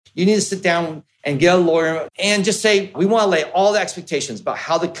You need to sit down and get a lawyer and just say, we want to lay all the expectations about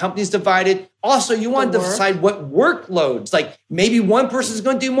how the company's divided. Also, you want to decide what workloads, like maybe one person's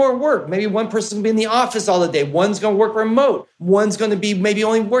going to do more work. Maybe one person's going to be in the office all the day. One's going to work remote. One's going to be maybe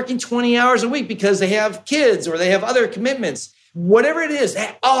only working 20 hours a week because they have kids or they have other commitments. Whatever it is,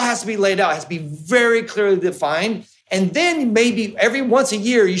 that all has to be laid out, has to be very clearly defined. And then maybe every once a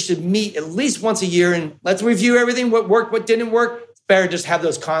year, you should meet at least once a year and let's review everything, what worked, what didn't work. It's better just have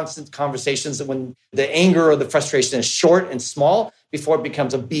those constant conversations when the anger or the frustration is short and small before it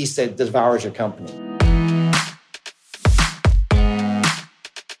becomes a beast that devours your company.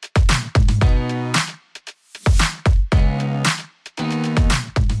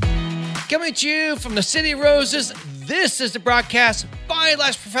 Coming to you from the City of Roses, this is the broadcast by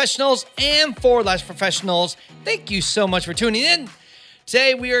Lash Professionals and for Lash Professionals. Thank you so much for tuning in.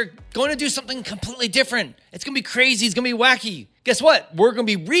 Today, we are going to do something completely different. It's going to be crazy. It's going to be wacky. Guess what? We're going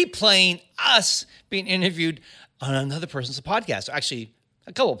to be replaying us being interviewed on another person's podcast. Actually,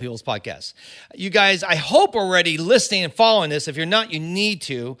 a couple of people's podcasts. You guys, I hope already listening and following this. If you're not, you need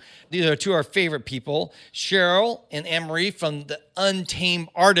to. These are two of our favorite people. Cheryl and Anne-Marie from the Untamed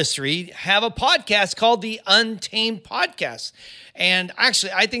Artistry have a podcast called the Untamed Podcast. And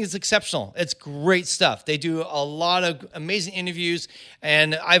actually, I think it's exceptional. It's great stuff. They do a lot of amazing interviews,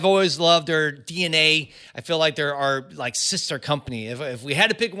 and I've always loved their DNA. I feel like they're our like sister company. If we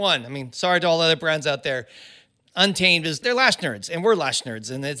had to pick one, I mean, sorry to all the other brands out there, Untamed is they're Lash nerds, and we're Lash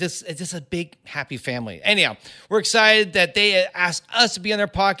nerds, and it's just a big, happy family. Anyhow, we're excited that they asked us to be on their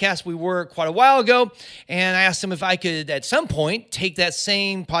podcast. We were quite a while ago, and I asked them if I could, at some point, take that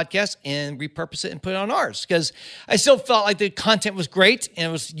same podcast and repurpose it and put it on ours, because I still felt like the content was great, and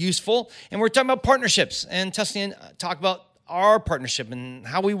it was useful, and we're talking about partnerships, and Tustin talk about our partnership and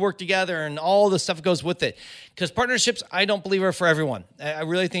how we work together and all the stuff that goes with it. Because partnerships, I don't believe are for everyone. I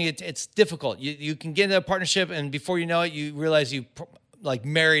really think it's difficult. You can get into a partnership and before you know it, you realize you like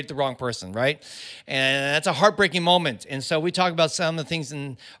married the wrong person, right? And that's a heartbreaking moment. And so we talk about some of the things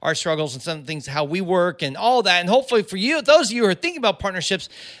in our struggles and some of the things, how we work and all that. And hopefully for you, those of you who are thinking about partnerships,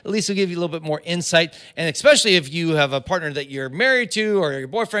 at least it'll give you a little bit more insight. And especially if you have a partner that you're married to or your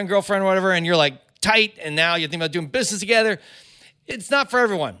boyfriend, girlfriend, or whatever, and you're like, tight, and now you're thinking about doing business together. It's not for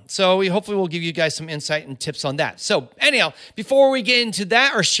everyone. So we hopefully will give you guys some insight and tips on that. So anyhow, before we get into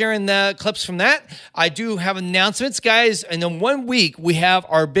that or sharing the clips from that, I do have announcements, guys. And in 1 week, we have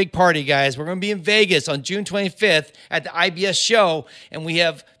our big party, guys. We're going to be in Vegas on June 25th at the IBS show. And we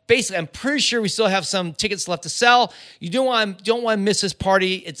have basically, I'm pretty sure we still have some tickets left to sell. You don't want to miss this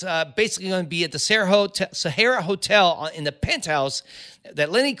party. It's basically going to be at the Sahara Hotel in the penthouse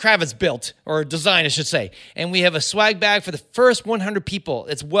that Lenny Kravitz built, or designed, I should say. And we have a swag bag for the first 100 people.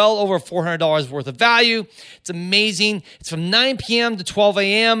 It's well over $400 worth of value. It's amazing. It's from 9 p.m. to 12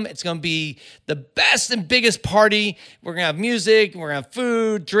 a.m. It's going to be the best and biggest party. We're going to have music. We're going to have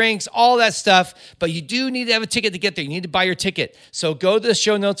food, drinks, all that stuff. But you do need to have a ticket to get there. You need to buy your ticket. So go to the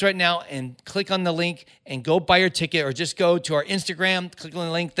show notes right now and click on the link and go buy your ticket, or just go to our Instagram, click on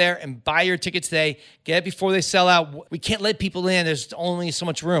the link there and buy your ticket today. Get it before they sell out. We can't let people in. There's only so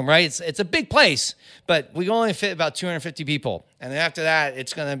much room, right? It's a big place, but we can only fit about 250 people. And then after that,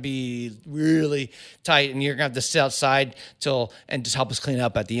 it's going to be really tight, and you're going to have to sit outside and just help us clean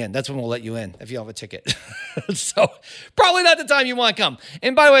up at the end. That's when we'll let you in if you have a ticket. So probably not the time you want to come.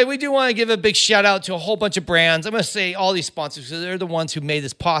 And by the way, we do want to give a big shout out to a whole bunch of brands. I'm going to say all these sponsors because they're the ones who made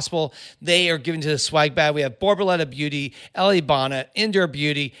this possible. They are giving to the swag bag. We have Borboleta Beauty, Ellie Bonnet, Indoor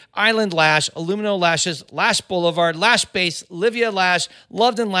Beauty, Island Lash, Illumino Lashes, Lash Boulevard, Lash Base, Livia Lash,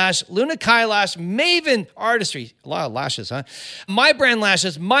 Loved and Lash, Luna Kai Lash, Maven Artistry. A lot of lashes, huh? My Brand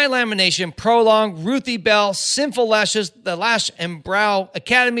Lashes, My Lamination, Prolong, Ruthie Bell, Sinful Lashes, The Lash and Brow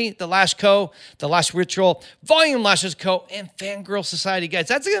Academy, The Lash Co., The Lash Ritual, Volume Lashes Co., and Fangirl Society, guys.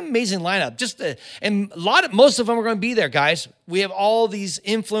 That's an amazing lineup. Most of them are going to be there, guys. We have all these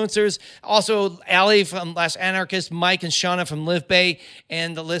influencers. Also, Allie from Lash Anarchist, Mike and Shauna from Live Bay,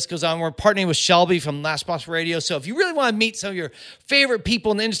 and the list goes on. We're partnering with Shelby from Lash Boss Radio. So if you really want to meet some of your favorite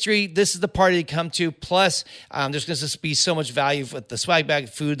people in the industry, this is the party to come to. Plus, there's going to be so much value with the swag bag,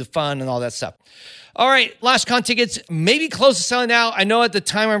 food, the fun, and all that stuff. All right, LashCon tickets maybe close to selling out. I know at the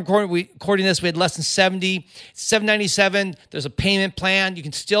time I'm recording this, we had less than 70, $797. There's a payment plan. You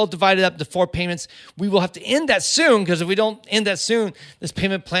can still divide it up into 4 payments. We will have to end that soon, because if we don't end that soon, this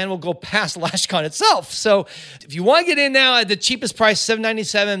payment plan will go past LashCon itself. So if you want to get in now at the cheapest price,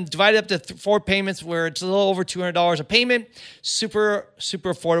 $797, divide it up to 4 payments where it's a little over $200 a payment. Super,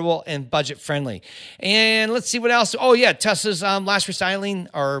 super affordable and budget friendly. And let's see what else. Oh yeah, Tessa's lash restyling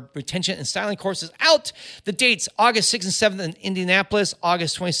or retention and styling course is out. The dates, August 6th and 7th in Indianapolis,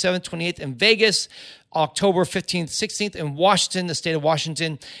 August 27th, 28th in Vegas, October 15th, 16th in Washington, the state of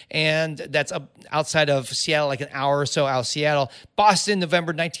Washington, and that's up outside of Seattle, like an hour or so out of Seattle. Boston,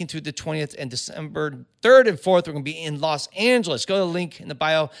 November 19th through the 20th, and December 3rd and 4th, we're going to be in Los Angeles. Go to the link in the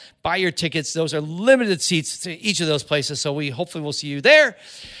bio, buy your tickets. Those are limited seats to each of those places, so hopefully we'll see you there.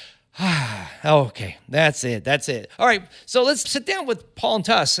 Okay, that's it. All right, so let's sit down with Paul and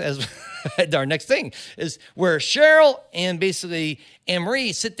Tuss as our next thing is where Cheryl and basically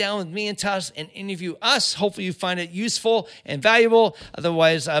Anne-Marie sit down with me and Tuss and interview us. Hopefully you find it useful and valuable.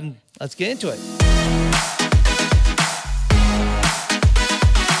 Otherwise, let's get into it.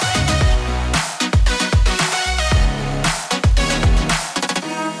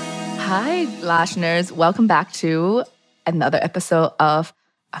 Hi, Lash Nerds. Welcome back to another episode of,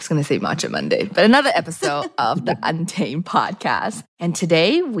 I was going to say Matcha Monday, but another episode of the Untamed podcast. And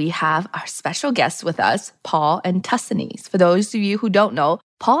today we have our special guests with us, Paul and Tuscany. For those of you who don't know,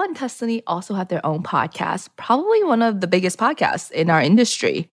 Paul and Tuscany also have their own podcast, probably one of the biggest podcasts in our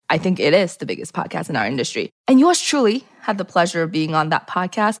industry. I think it is the biggest podcast in our industry. And yours truly had the pleasure of being on that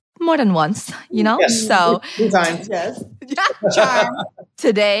podcast more than once, you know? Yes. So, 2 times. Yes. Charm.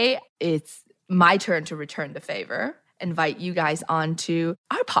 Today, it's my turn to return the favor. Invite you guys onto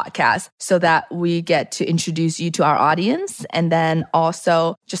our podcast so that we get to introduce you to our audience and then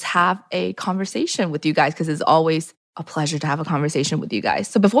also just have a conversation with you guys because it's always a pleasure to have a conversation with you guys.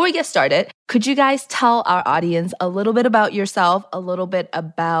 So before we get started, could you guys tell our audience a little bit about yourself, a little bit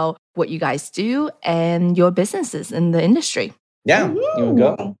about what you guys do and your businesses in the industry? Yeah, you want to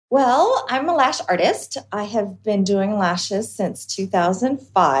go? Well, I'm a lash artist. I have been doing lashes since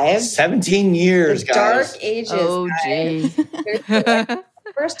 2005. 17 years, The guys. dark ages. Oh, guys. gee. When I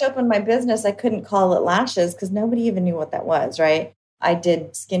first opened my business, I couldn't call it lashes because nobody even knew what that was, right? I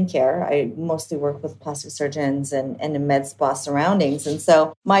did skincare. I mostly work with plastic surgeons and in med spa surroundings. And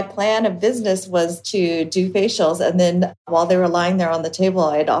so my plan of business was to do facials. And then while they were lying there on the table,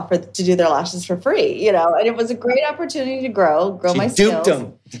 I'd offered to do their lashes for free, you know, and it was a great opportunity to grow my skills. Duped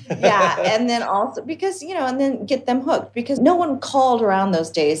them. Yeah. And then also because, you know, and then get them hooked because no one called around those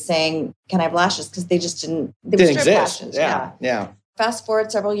days saying, can I have lashes? Because they just didn't exist. Lashes. Yeah. Fast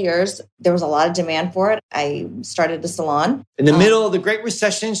forward several years, there was a lot of demand for it. I started a salon. In the middle of the Great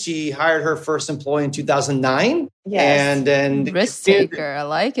Recession, she hired her first employee in 2009. Yes. And then Risk taker. I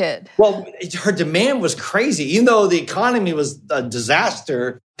like it. Well, her demand was crazy. Even though the economy was a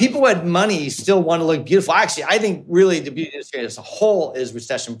disaster, people who had money still want to look beautiful. Actually, I think really the beauty industry as a whole is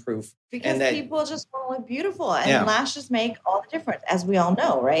recession proof. Because people just want to look beautiful. And lashes make all the difference, as we all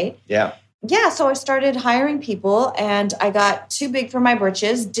know, right? Yeah. Yeah, so I started hiring people and I got too big for my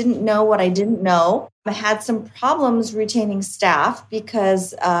britches, didn't know what I didn't know. I had some problems retaining staff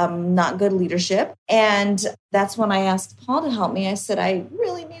because not good leadership. And that's when I asked Paul to help me. I said, I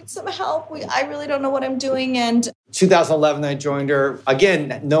really need some help. I really don't know what I'm doing. And 2011, I joined her,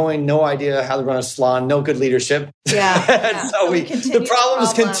 again, knowing no idea how to run a salon, no good leadership. Yeah. So the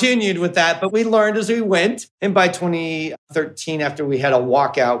problems continued with that, but we learned as we went. And by 2013, after we had a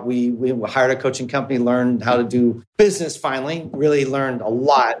walkout, we hired a coaching company, learned how to do business finally, really learned a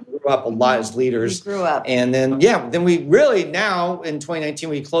lot, grew up a lot as leaders. We grew up. And then we really now in 2019,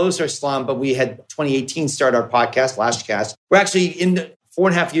 we closed our salon, but we had 2018 start our podcast, Lashcast. We're actually in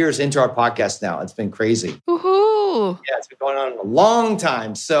 4.5 years into our podcast now. It's been crazy. Woohoo! Yeah, it's been going on a long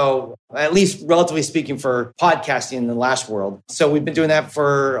time. So at least relatively speaking for podcasting in the lash world. So we've been doing that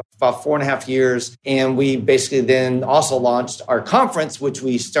for about 4.5 years. And we basically then also launched our conference, which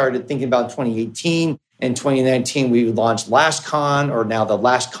we started thinking about in 2018. In 2019, we launched LashCon, or now the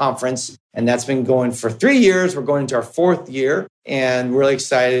Lash Conference, and that's been going for 3 years. We're going into our 4th year, and we're really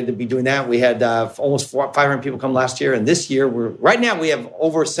excited to be doing that. We had almost 500 people come last year, and this year, right now we have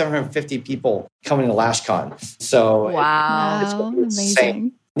over 750 people coming to LashCon. So wow,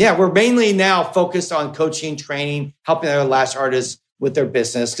 amazing. Yeah, we're mainly now focused on coaching, training, helping other lash artists with their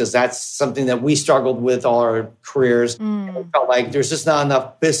business, because that's something that we struggled with all our careers. And we felt like there's just not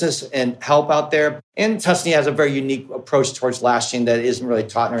enough business and help out there. And Tuscany has a very unique approach towards lashing that isn't really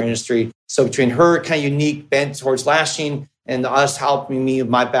taught in our industry. So between her kind of unique bent towards lashing and us helping me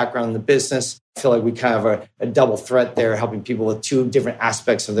with my background in the business, I feel like we kind of are a double threat there, helping people with 2 different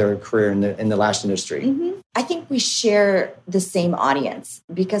aspects of their career in the lash industry. Mm-hmm. I think we share the same audience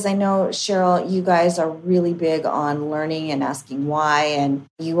because I know, Cheryl, you guys are really big on learning and asking why, and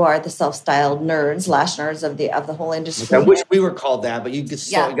you are the self-styled nerds, lash nerds of the whole industry. I wish we were called that, but you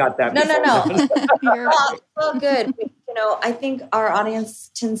still got that. No. You're well, good. I think our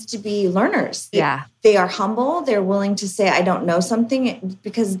audience tends to be learners. Yeah. They are humble. They're willing to say, I don't know something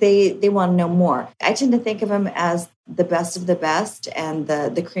because they want to know more. I tend to think of them as the best of the best and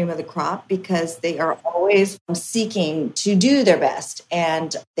the cream of the crop because they are always seeking to do their best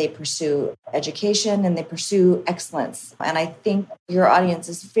and they pursue education and they pursue excellence. And I think your audience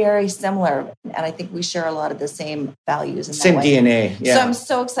is very similar. And I think we share a lot of the same values. In same that way. DNA. Yeah. So I'm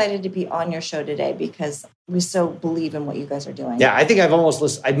so excited to be on your show today because we so believe in what you guys are doing. Yeah, I think I've almost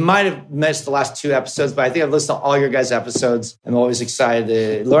listened. I might have missed the last 2 episodes, but I think I've listened to all your guys' episodes. I'm always excited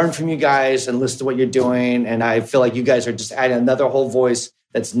to learn from you guys and listen to what you're doing. And I feel like you guys are just adding another whole voice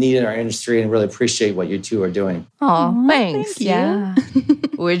that's needed in our industry and really appreciate what you two are doing. Oh, thanks. Thank you. Yeah.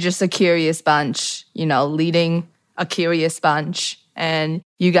 We're just a curious bunch, leading a curious bunch. And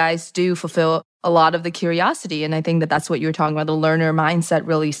you guys do fulfill a lot of the curiosity. And I think that that's what you were talking about. The learner mindset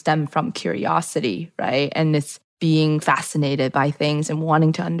really stemmed from curiosity, right? And it's being fascinated by things and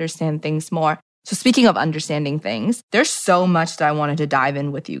wanting to understand things more. So speaking of understanding things, there's so much that I wanted to dive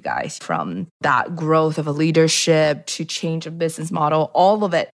in with you guys, from that growth of a leadership to change of business model, all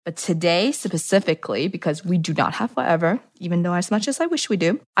of it. But today specifically, because we do not have forever, even though as much as I wish we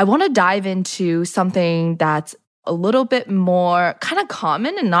do, I want to dive into something that's a little bit more kind of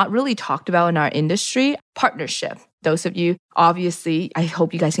common and not really talked about in our industry: partnership. Those of you, obviously, I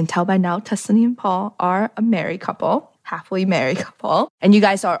hope you guys can tell by now, Destiny and Paul are a married couple, happily married couple. And you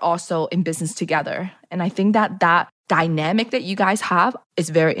guys are also in business together. And I think that dynamic that you guys have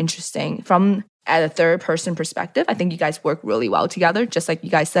is very interesting. From at a third person perspective, I think you guys work really well together. Just like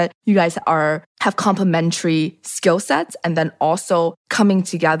you guys said, you guys have complementary skill sets, and then also coming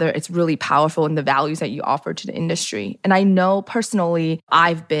together, it's really powerful in the values that you offer to the industry. And I know personally,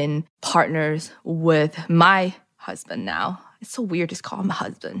 I've been partners with my husband now. It's so weird to call him a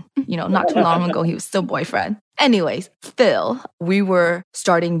husband. Not too long ago, he was still boyfriend. Anyways, Phil, we were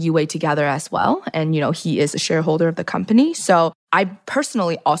starting UA together as well. And, he is a shareholder of the company. So I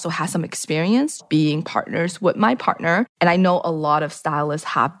personally also have some experience being partners with my partner. And I know a lot of stylists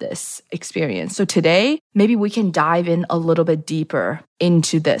have this experience. So today, maybe we can dive in a little bit deeper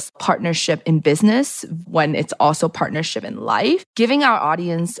into this partnership in business when it's also partnership in life, giving our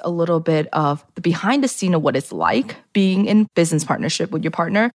audience a little bit of the behind the scene of what it's like being in business partnership with your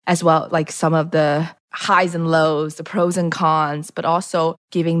partner, as well like some of the highs and lows, the pros and cons, but also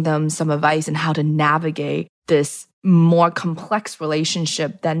giving them some advice on how to navigate this more complex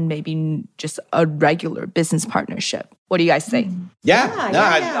relationship than maybe just a regular business partnership. What do you guys think?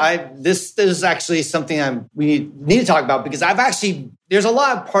 This is actually something we need to talk about, because there's a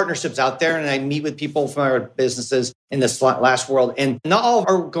lot of partnerships out there, and I meet with people from our businesses in this last world, and not all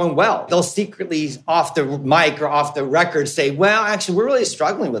are going well. They'll secretly off the mic or off the record say, well, actually, we're really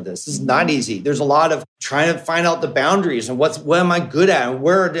struggling with this. This is not easy. There's a lot of trying to find out the boundaries and what am I good at and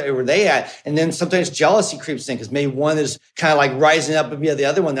where are they at? And then sometimes jealousy creeps in because maybe one is kind of like rising up and be the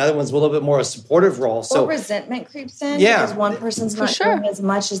other one. The other one's a little bit more a supportive role. So resentment creeps in because one person's not doing as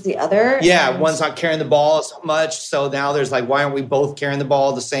much as the other. Yeah, one's not carrying the ball as much. So now there's like, why aren't we both carrying the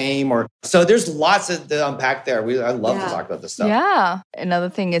ball the same? So there's lots to unpack there. I love to talk about this stuff. Yeah. Another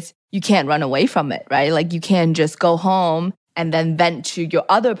thing is you can't run away from it, right? Like you can't just go home and then vent to your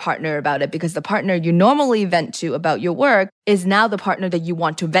other partner about it, because the partner you normally vent to about your work is now the partner that you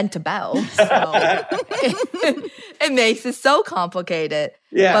want to vent about. So it makes it so complicated.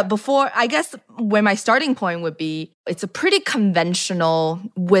 Yeah. But before, I guess where my starting point would be, it's a pretty conventional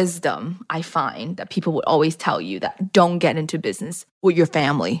wisdom, I find, that people would always tell you that don't get into business with your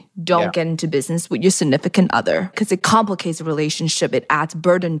family. Don't get into business with your significant other, because it complicates a relationship. It adds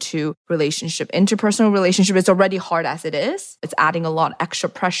burden to relationship. Interpersonal relationship is already hard as it is. It's adding a lot of extra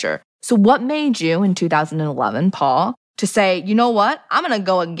pressure. So what made you in 2011, Paul, to say, you know what, I'm going to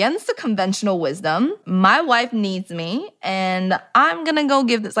go against the conventional wisdom. My wife needs me, and I'm going to go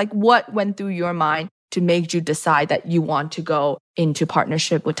give this. Like, what went through your mind to make you decide that you want to go into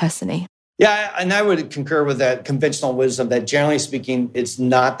partnership with Destiny? Yeah, and I would concur with that conventional wisdom that generally speaking, it's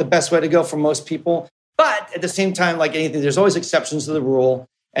not the best way to go for most people. But at the same time, like anything, there's always exceptions to the rule.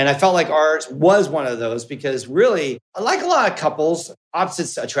 And I felt like ours was one of those, because really, like a lot of couples,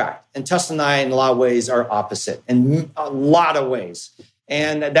 opposites attract. And Tessa and I, in a lot of ways, are opposite in a lot of ways.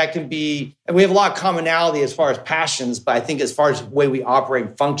 And that can be, and we have a lot of commonality as far as passions, but I think as far as the way we operate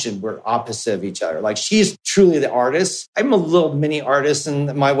and function, we're opposite of each other. Like, she's truly the artist. I'm a little mini artist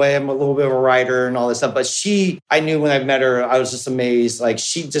in my way. I'm a little bit of a writer and all this stuff. But I knew when I met her, I was just amazed. Like,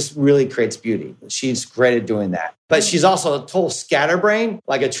 she just really creates beauty. She's great at doing that. but she's also a total scatterbrain,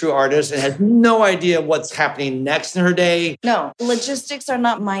 like a true artist, and has no idea what's happening next in her day. No, logistics are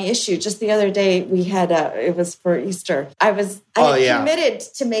not my issue. Just the other day we had, it was for Easter. I had committed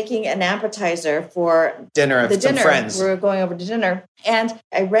to making an appetizer for dinner with some friends. We were going over to dinner, and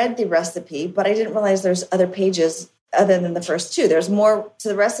I read the recipe, but I didn't realize there's other pages other than the first two. There's more to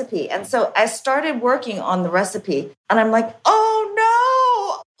the recipe. And so I started working on the recipe, and I'm like,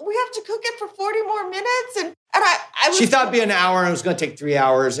 oh no, we have to cook it for 40 more minutes. And she thought it'd be an hour and it was going to take 3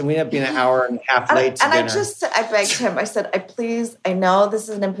 hours, and we ended up being an hour and a half late to dinner. I begged him. I said, I know this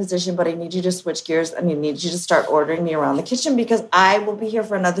is an imposition, but I need you to switch gears. I need you to start ordering me around the kitchen because I will be here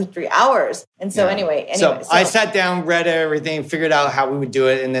for another 3 hours. And so anyway. So I sat down, read everything, figured out how we would do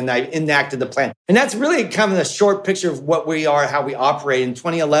it, and then I enacted the plan. And that's really kind of a short picture of what we are, how we operate. In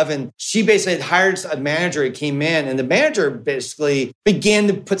 2011, she basically had hired a manager who came in, and the manager basically began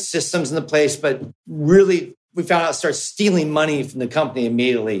to put systems into place, but really we found out started stealing money from the company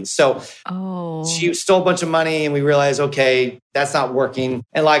immediately. So she stole a bunch of money, and we realized, okay, that's not working.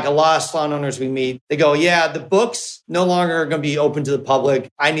 And like a lot of salon owners we meet, they go, yeah, the books no longer are going to be open to the public.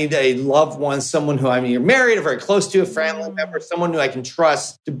 I need a loved one, someone who I'm either married or very close to, a family member, someone who I can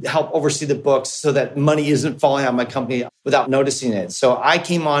trust to help oversee the books so that money isn't falling out of my company without noticing it. So I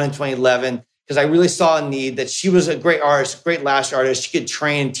came on in 2011 because I really saw a need that she was a great artist, great lash artist. She could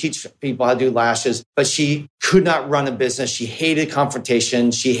train and teach people how to do lashes, but she could not run a business. She hated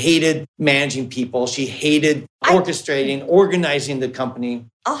confrontation. She hated managing people. She hated orchestrating, organizing the company.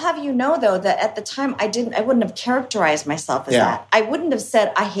 I'll have you know, though, that at the time I wouldn't have characterized myself as that. I wouldn't have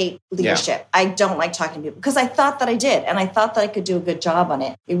said, I hate leadership. I don't like talking to people, because I thought that I did. And I thought that I could do a good job on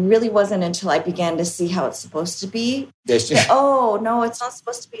it. It really wasn't until I began to see how it's supposed to be. Oh, no, it's not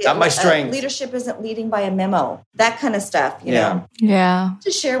supposed to be. Not my strength. Leadership isn't leading by a memo. That kind of stuff, you know? Yeah.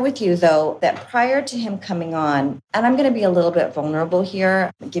 To share with you, though, that prior to him coming on, and I'm going to be a little bit vulnerable here,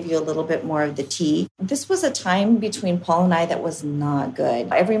 give you a little bit more of the tea. This was a time between Paul and I that was not good.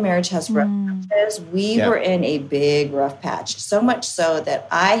 Every marriage has rough patches. We were in a big rough patch, so much so that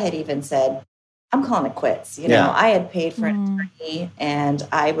I had even said, I'm calling it quits. You know, I had paid for an attorney, and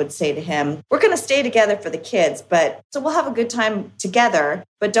I would say to him, we're going to stay together for the kids, but so we'll have a good time together.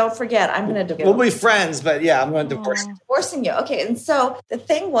 But don't forget, I'm going to divorce. We'll be friends, but I'm going to divorce you. Divorcing you. Okay. And so the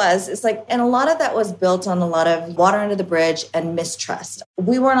thing was, it's like, and a lot of that was built on a lot of water under the bridge and mistrust.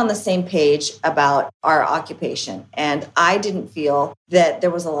 We weren't on the same page about our occupation. And I didn't feel that there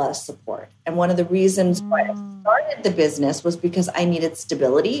was a lot of support. And one of the reasons why I started the business was because I needed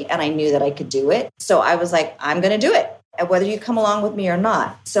stability and I knew that I could do it. So I was like, I'm going to do it, and whether you come along with me or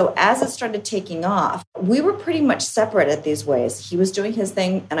not. So as it started taking off, we were pretty much separate at these ways. He was doing his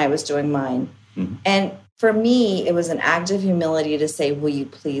thing and I was doing mine. And for me, it was an act of humility to say, will you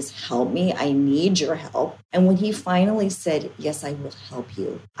please help me? I need your help. And when he finally said, yes, I will help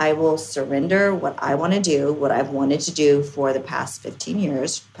you. I will surrender what I want to do, what I've wanted to do for the past 10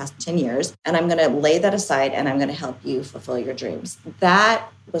 years. And I'm going to lay that aside, and I'm going to help you fulfill your dreams.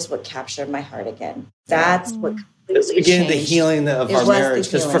 That was what captured my heart again. That's what it's the beginning of the healing of our marriage.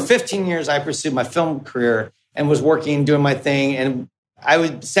 Because for 15 years, I pursued my film career and was working, doing my thing. And I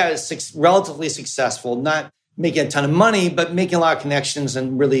would say relatively successful, not making a ton of money, but making a lot of connections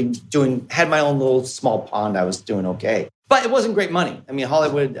and really had my own little small pond. I was doing okay. But it wasn't great money. I mean,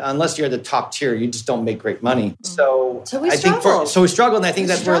 Hollywood, unless you're at the top tier, you just don't make great money. So we struggled. And I think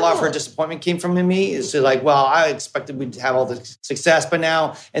that's where a lot of her disappointment came from in me, is like, well, I expected we'd have all the success, but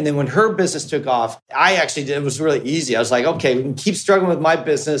now, and then when her business took off, I actually did, it was really easy. I was like, okay, we can keep struggling with my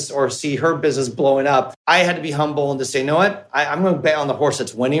business or see her business blowing up. I had to be humble and to say, you know what? I'm going to bet on the horse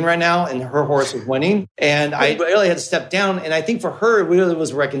that's winning right now. And her horse was winning. And I really had to step down. And I think for her, it really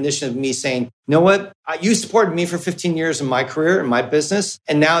was a recognition of me saying, you know what? You supported me for 15 years in my career, in my business.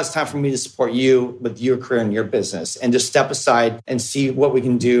 And now it's time for me to support you with your career and your business, and just step aside and see what we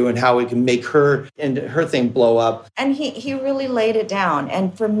can do and how we can make her and her thing blow up. And he really laid it down.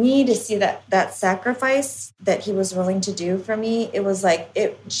 And for me to see that sacrifice that he was willing to do for me, it was like,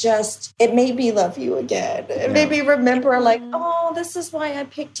 it made me love you again. It made me remember, like, oh, this is why I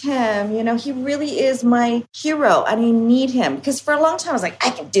picked him. You know, he really is my hero and I need him. Because for a long time, I was like, I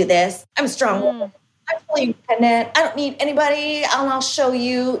can do this. I'm a strong woman. I'm fully independent. I don't need anybody. I'll show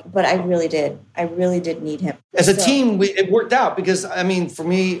you. But I really did. I really did need him. As a team, it worked out because, I mean, for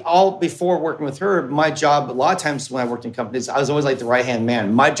me, all before working with her, my job, a lot of times when I worked in companies, I was always like the right-hand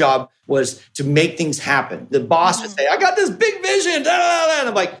man. My job was to make things happen. The boss would say, I got this big vision. Da, da, da. And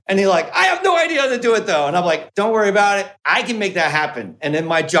I'm like, and he's like, I have no idea how to do it though. And I'm like, don't worry about it. I can make that happen. And then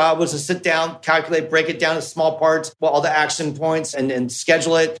my job was to sit down, calculate, break it down to small parts, all the action points and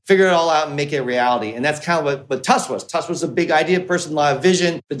schedule it, figure it all out and make it a reality. And that's kind of what Tuss was. Tuss was a big idea person, a lot of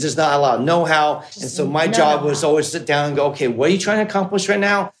vision, but just not a lot of know-how. And so my job was always sit down and go, okay, what are you trying to accomplish right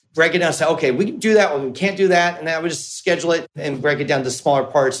now? Break it down and say, okay, we can do that, or we can't do that. And then I would just schedule it and break it down to smaller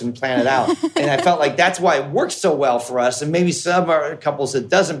parts and plan it out. And I felt like that's why it works so well for us. And maybe some are couples it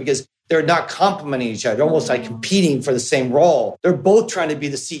doesn't, because they're not complementing each other. They're almost like competing for the same role. They're both trying to be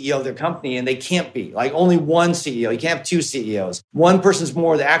the CEO of their company, and they can't be. Like only one CEO. You can't have two CEOs. One person's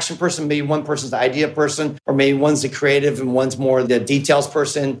more the action person, maybe one person's the idea person, or maybe one's the creative and one's more the details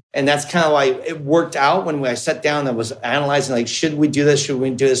person. And that's kind of why it worked out when I sat down and was analyzing, like, should we do this? Should we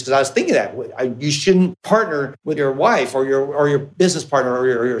do this? Because I was thinking that you shouldn't partner with your wife or your business partner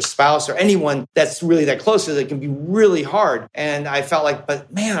or your spouse or anyone that's really that close, because it can be really hard. And I felt like,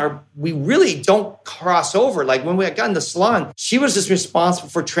 but man, we really don't cross over. Like when we got in the salon, she was just responsible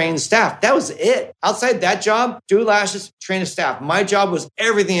for training staff. That was it. Outside that job, do lashes, train staff. My job was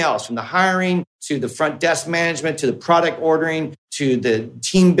everything else, from the hiring to the front desk management, to the product ordering, to the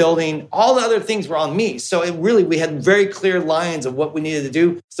team building. All the other things were on me. So we had very clear lines of what we needed to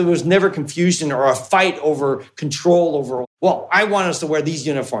do. So there was never confusion or a fight over control over, well, I want us to wear these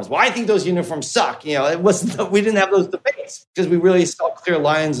uniforms. Well, I think those uniforms suck. We didn't have those debates because we really saw clear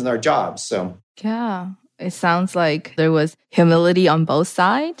lines in our jobs. So yeah. It sounds like there was humility on both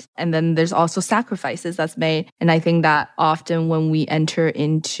sides. And then there's also sacrifices that's made. And I think that often when we enter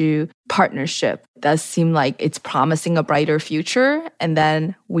into partnership, it does seem like it's promising a brighter future. And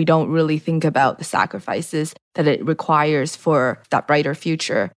then we don't really think about the sacrifices that it requires for that brighter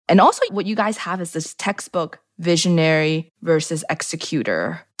future. And also what you guys have is this textbook visionary versus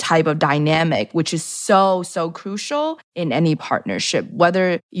executor type of dynamic, which is so crucial in any partnership,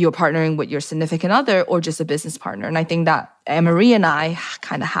 whether you're partnering with your significant other or just a business partner. And I think that Anne-Marie and I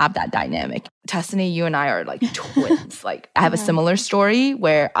kind of have that dynamic. Tessany, you and I are like twins. Like I have a similar story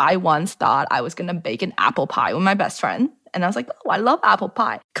where I once thought I was going to bake an apple pie with my best friend. And I was like, oh, I love apple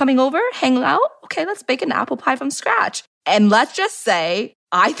pie. Coming over, hanging out. Okay, let's bake an apple pie from scratch. And let's just say,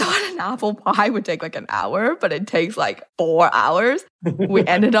 I thought an apple pie would take like an hour, but it takes like 4 hours. We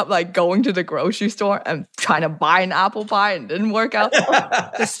ended up like going to the grocery store and trying to buy an apple pie and it didn't work out.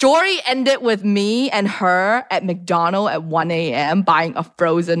 The story ended with me and her at McDonald's at 1 a.m. buying a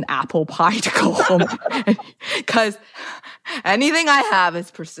frozen apple pie to go home. Because anything I have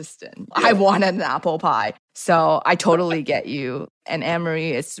is persistent. I wanted an apple pie. So I totally get you. And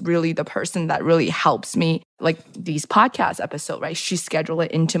Anne-Marie is really the person that really helps me, like these podcast episodes, right? She scheduled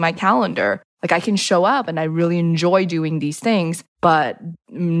it into my calendar. Like I can show up and I really enjoy doing these things, but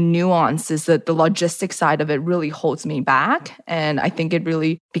nuance is that the logistic side of it really holds me back. And I think it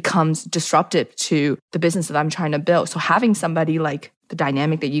really becomes disruptive to the business that I'm trying to build. So having somebody like the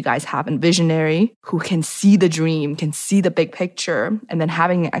dynamic that you guys have in visionary, who can see the dream, can see the big picture, and then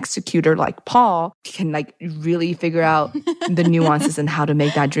having an executor like Paul can like really figure out the nuances and how to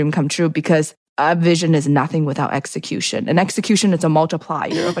make that dream come true, because a vision is nothing without execution. And execution is a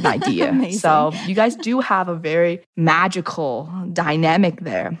multiplier of an idea. So you guys do have a very magical dynamic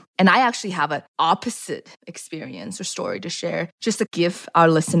there. And I actually have an opposite experience or story to share, just to give our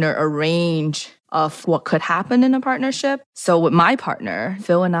listener a range of what could happen in a partnership. So with my partner,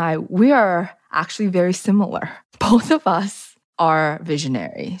 Phil and I, we are actually very similar. Both of us are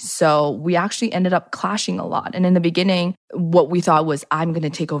visionary. So we actually ended up clashing a lot. And in the beginning, what we thought was, I'm going to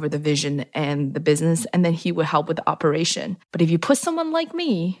take over the vision and the business, and then he would help with the operation. But if you put someone like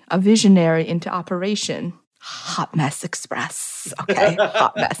me, a visionary, into operation, hot mess express. Okay,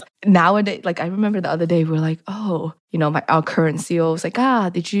 hot mess. Nowadays, like I remember the other day, we were like, oh, our current CEO was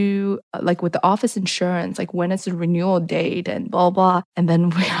like, did you, like with the office insurance, like when is the renewal date and blah, blah. And then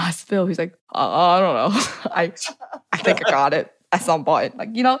we asked Phil, he's like, I don't know. I think I got it at some point. Like,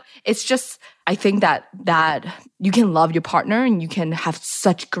 it's just, I think that you can love your partner and you can have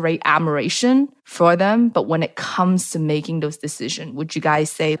such great admiration for them. But when it comes to making those decisions, would you guys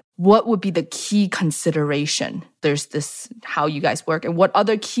say, what would be the key consideration? There's this, how you guys work, and what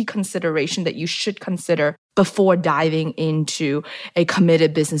other key consideration that you should consider before diving into a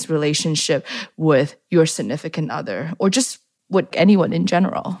committed business relationship with your significant other, or just with anyone in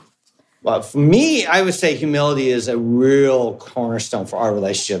general? Well, for me, I would say humility is a real cornerstone for our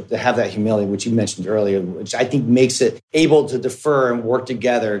relationship, to have that humility, which you mentioned earlier, which I think makes it able to defer and work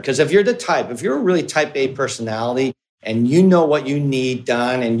together. Because if you're a really type A personality and you know what you need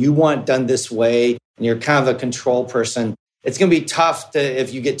done and you want it done this way, and you're kind of a control person, it's going to be tough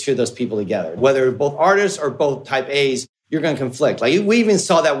if you get two of those people together. Whether both artists or both type A's, you're going to conflict. Like we even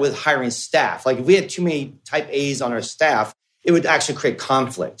saw that with hiring staff. Like if we had too many type A's on our staff, it would actually create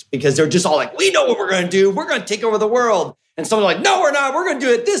conflict, because they're just all like, we know what we're going to do. We're going to take over the world. And someone's like, no, we're not. We're going to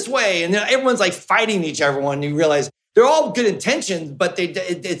do it this way. And then everyone's like fighting each other. And you realize they're all good intentions, but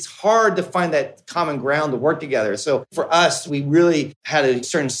it's hard to find that common ground to work together. So for us, we really had a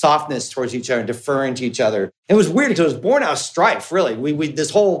certain softness towards each other, deferring to each other. It was weird because it was born out of strife, really. We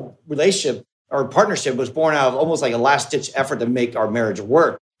this whole relationship or partnership was born out of almost like a last-ditch effort to make our marriage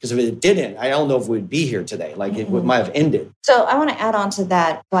work. Because if it didn't, I don't know if we'd be here today. Like it might have ended. So I want to add on to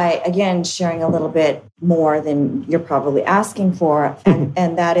that by, again, sharing a little bit more than you're probably asking for.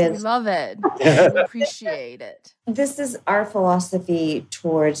 And that is... We love it. We appreciate it. This is our philosophy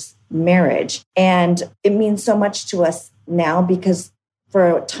towards marriage. And it means so much to us now because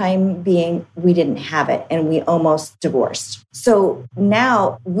for a time being, we didn't have it and we almost divorced. So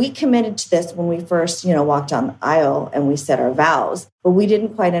now we committed to this when we first, walked down the aisle and we said our vows, but we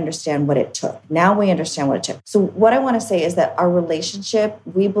didn't quite understand what it took. Now we understand what it took. So what I want to say is that our relationship,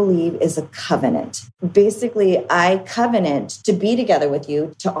 we believe, is a covenant. Basically, I covenant to be together with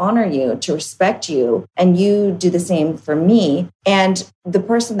you, to honor you, to respect you, and you do the same for me. And the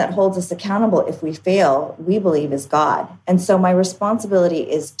person that holds us accountable if we fail, we believe, is God. And so my responsibility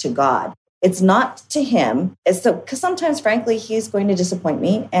is to God. It's not to him. Because sometimes, frankly, he's going to disappoint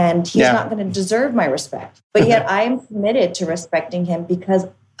me and he's not going to deserve my respect. But yet I am committed to respecting him because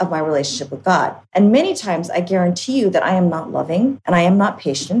of my relationship with God. And many times I guarantee you that I am not loving and I am not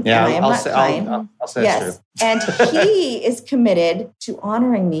patient and I am not kind. I'll say yes. And he is committed to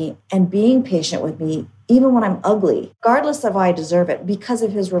honoring me and being patient with me even when I'm ugly, regardless of how I deserve it, because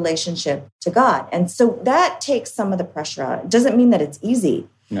of his relationship to God. And so that takes some of the pressure out. It doesn't mean that it's easy.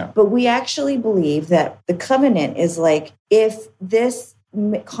 No. But we actually believe that the covenant is like, if this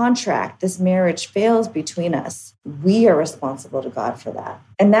contract, this marriage fails between us, we are responsible to God for that.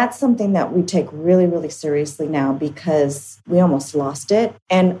 And that's something that we take really, really seriously now because we almost lost it.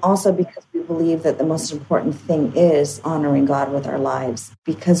 And also because we believe that the most important thing is honoring God with our lives,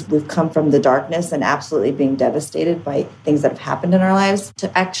 because we've come from the darkness and absolutely being devastated by things that have happened in our lives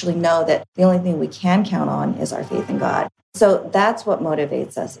to actually know that the only thing we can count on is our faith in God. So that's what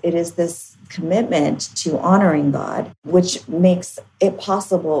motivates us. It is this commitment to honoring God, which makes it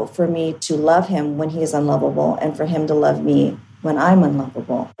possible for me to love him when he is unlovable and for him to love me when I'm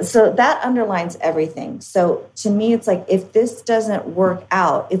unlovable. So that underlines everything. So to me, it's like, if this doesn't work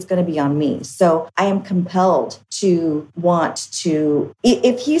out, it's going to be on me. So I am compelled to want to,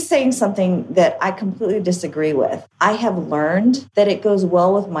 if he's saying something that I completely disagree with, I have learned that it goes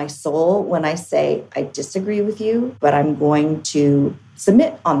well with my soul when I say, I disagree with you, but I'm going to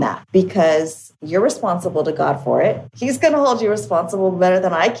submit on that because you're responsible to God for it. He's going to hold you responsible better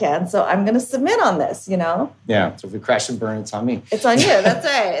than I can. So I'm going to submit on this, Yeah. So if we crash and burn, it's on me. It's on you. That's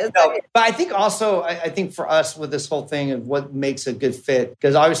right. But I think also, I think for us with this whole thing of what makes a good fit,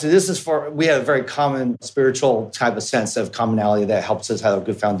 because obviously we have a very common spiritual type of sense of commonality that helps us have a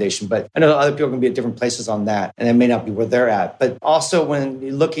good foundation. But I know other people are going to be at different places on that, and it may not be where they're at. But also when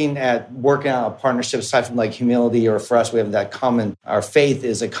you're looking at working out a partnership, aside from like humility, or for us, we have that common, our faith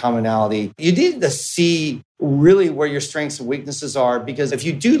is a commonality. You need to see really where your strengths and weaknesses are, because if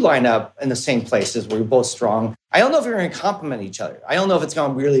you do line up in the same places where you're both strong, I don't know if you're going to complement each other. I don't know if it's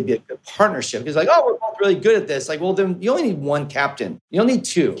going to really be a good partnership, because we're both really good at this. Like, well, then you only need one captain. You don't need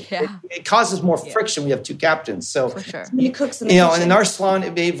two. Yeah. It causes more friction. We have two captains. So, for sure. You cooks in the kitchen. and in our salon,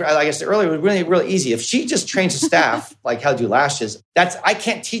 it made, like I said earlier, it was really, really easy. If she just trains the staff, like how to do lashes, I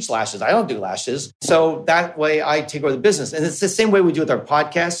can't teach lashes. I don't do lashes. So that way I take over the business. And it's the same way we do with our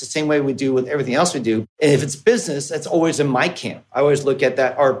podcast, the same way we do with everything else we do. And if it's business, that's always in my camp. I always look at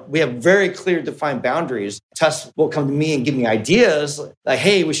that, or we have very clear defined boundaries. Tuss will come to me and give me ideas like,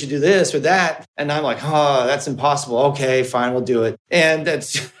 hey, we should do this or that. And I'm like, oh, that's impossible. Okay, fine, we'll do it. And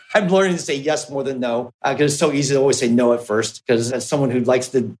I'm learning to say yes more than no, because it's so easy to always say no at first, because as someone who likes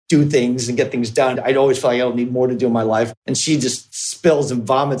to do things and get things done, I'd always feel like I don't need more to do in my life. And she just spills and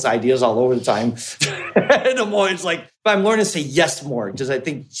vomits ideas all over the time. And I'm always like, but I'm learning to say yes more, because I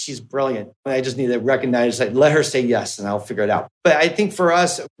think she's brilliant. I just need to recognize that, let her say yes and I'll figure it out. But I think for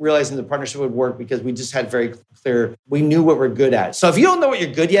us, realizing the partnership would work because we just had very clear, we knew what we're good at. So if you don't know what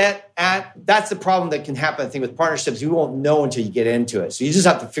you're good at, that's the problem that can happen, I think, with partnerships. You won't know until you get into it. So you just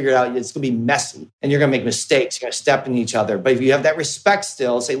have to figure it out. It's going to be messy and you're going to make mistakes. You're going to step in each other. But if you have that respect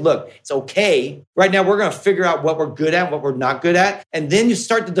still, say, look, it's okay. Right now, we're going to figure out what we're good at, what we're not good at. And then you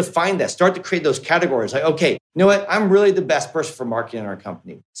start to define that, start to create those categories. Like, okay, you know what? I'm really the best person for marketing in our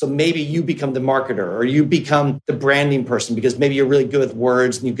company. So maybe you become the marketer, or you become the branding person, because maybe you're really good with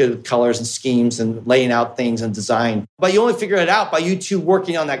words and you're good with colors and schemes and laying out things and design. But you only figure it out by you two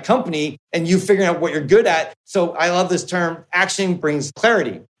working on that company and you figuring out what you're good at. So I love this term, action brings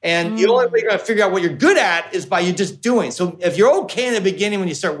clarity. And the only way you're going to figure out what you're good at is by you just doing. So if you're okay in the beginning when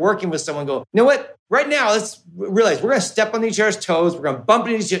you start working with someone, go, you know what? Right now, let's realize we're going to step on each other's toes. We're going to bump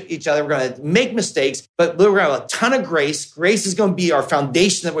into each other. We're going to make mistakes, but we're going to have a ton of grace. Grace is going to be our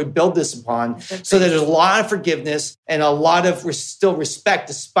foundation that we build this upon. So that there's a lot of forgiveness and a lot of still respect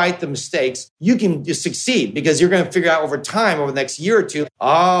despite the mistakes. You can just succeed because you're going to figure out over time, over the next year or two,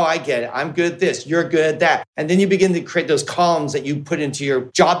 oh, I get it. I'm good at this. You're good at that. And then you begin to create those columns that you put into your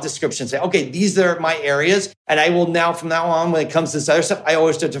job description. Say, okay, these are my areas. And I will now, from now on, when it comes to this other stuff, I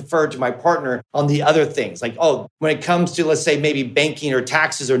always defer to my partner on the other things. Like, oh, when it comes to, let's say, maybe banking or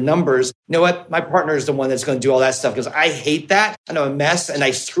taxes or numbers, you know what? My partner is the one that's going to do all that stuff because I hate that. I know a mess and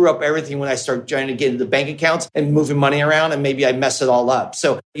I screw up everything when I start trying to get into the bank accounts and moving money around and maybe I mess it all up.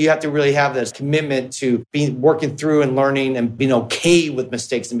 So you have to really have this commitment to working through and learning and being okay with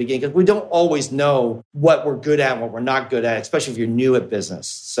mistakes in the beginning because we don't always know what we're good at and what we're not good at, especially if you're new at business.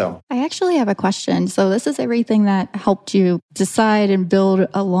 So I actually have a question. So this is everything that helped you decide and build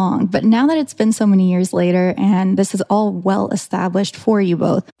along. But now that it's been so many years later and this is all well established for you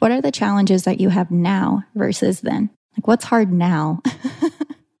both, what are the challenges that you have now versus then? Like what's hard now?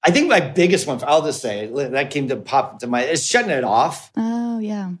 I think my biggest one, I'll just say, that came to pop into my, is shutting it off. Oh,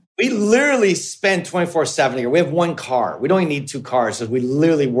 yeah. We literally spend 24/7 here. We have one car. We don't even need two cars. So we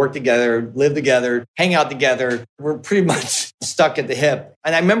literally work together, live together, hang out together. We're pretty much stuck at the hip.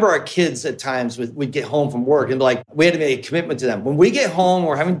 And I remember our kids at times, we'd get home from work and be like, we had to make a commitment to them. When we get home,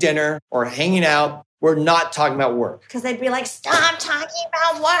 we're having dinner or hanging out, we're not talking about work. Because they'd be like, stop talking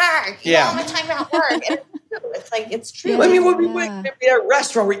about work. You don't want to talk about work. And it's like, it's true. I mean, we're at a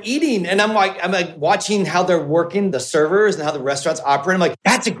restaurant, we're eating, and I'm like watching how they're working, the servers and how the restaurants operate. I'm like,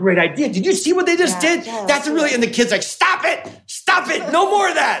 that's a great idea. Did you see what they just did? Yeah, that's really, and the kid's like, stop it, no more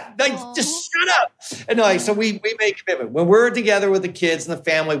of that. Like, just shut up. And like, so we make a commitment. When we're together with the kids and the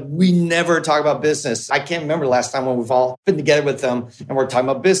family, we never talk about business. I can't remember the last time when we've all been together with them and we're talking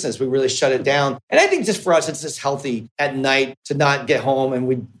about business. We really shut it down. And I think just for us, it's just healthy at night to not get home and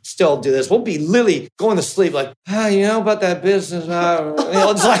we still do this. We'll be literally going to sleep like, you know about that business.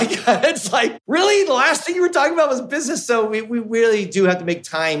 It's like, really? The last thing you were talking about was business. So we really do have to make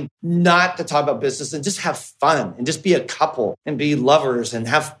time not to talk about business and just have fun and just be a couple and be lovers and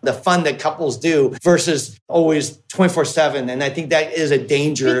have the fun that couples do versus always 24/7. And I think that is a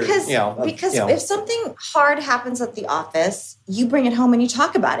danger. Because if something hard happens at the office, you bring it home and you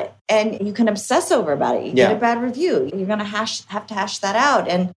talk about it and you can obsess over about it. You get a bad review. You're going to have to hash that out.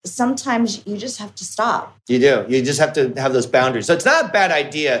 And sometimes you just have to stop. You do. You just have to have those boundaries. So it's not a bad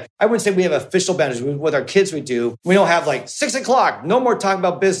idea. I wouldn't say we have official boundaries. With our kids, we do. We don't have like 6 o'clock, no more talking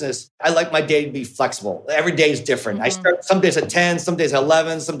about business. I like my day to be flexible. Every day is different. Mm-hmm. I start some days at 10, some days at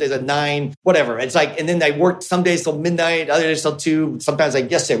 11, some days at 9, whatever. It's like, and then I work some days till midnight, other days till 2. Sometimes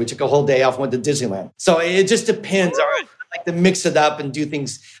like yesterday, we took a whole day off and went to Disneyland. So it just depends. I like to mix it up and do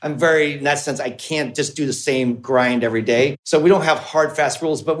things. I'm very, in that sense, I can't just do the same grind every day. So we don't have hard, fast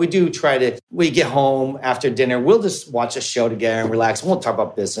rules, but we do we get home after dinner. We'll just watch a show together and relax. We'll talk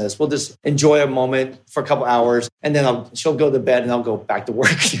about business. We'll just enjoy a moment for a couple hours. And then she'll go to bed and I'll go back to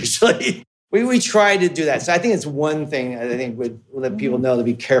work usually. We try to do that. So I think it's one thing I think we'd let people know to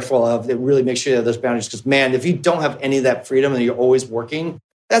be careful of, that really make sure you have those boundaries. Because man, if you don't have any of that freedom and you're always working,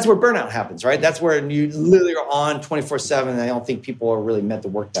 that's where burnout happens, right? That's where you literally are on 24/7. And I don't think people are really meant to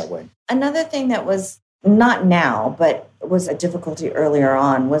work that way. Another thing that was not now, but was a difficulty earlier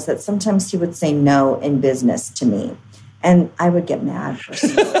on was that sometimes he would say no in business to me. And I would get mad.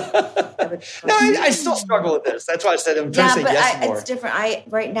 I still struggle with this. That's why I said I'm trying to say yes more. It's different.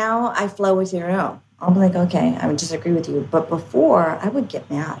 Right now, I flow with your no. I'll be like, okay, I would disagree with you. But before, I would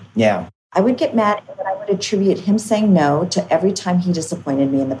get mad. Yeah. I would get mad and I would attribute him saying no to every time he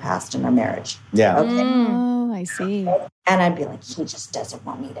disappointed me in the past in our marriage. Yeah. Okay. Oh, I see. And I'd be like, he just doesn't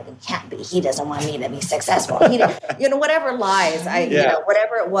want me to be happy. He doesn't want me to be successful. Whatever lies,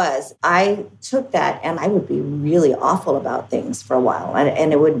 whatever it was, I took that and I would be really awful about things for a while.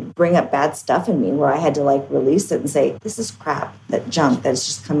 And it would bring up bad stuff in me where I had to like release it and say, this is crap, that junk that's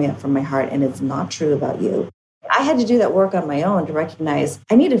just coming up from my heart and it's not true about you. I had to do that work on my own to recognize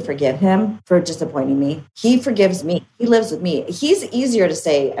I need to forgive him for disappointing me. He forgives me. He lives with me. He's easier to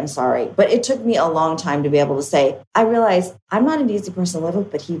say, I'm sorry. But it took me a long time to be able to say, I realize I'm not an easy person to live with,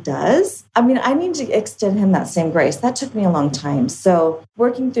 but he does. I mean, I need to extend him that same grace. That took me a long time. So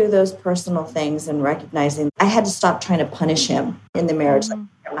working through those personal things and recognizing I had to stop trying to punish him in the marriage.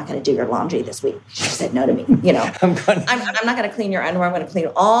 Like, not going to do your laundry this week. She said no to me. You know, I'm not going to clean your underwear. I'm going to clean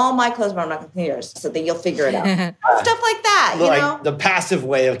all my clothes, but I'm not going to clean yours. So that you'll figure it out. Stuff like that, you know? The passive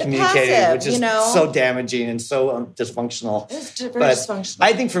way of communicating, which is so damaging and so dysfunctional. It's very dysfunctional.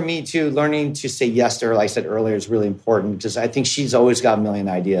 I think for me too, learning to say yes to her, like I said earlier, is really important because I think she's always got a million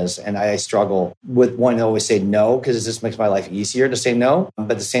ideas and I struggle with wanting to always say no because it just makes my life easier to say no.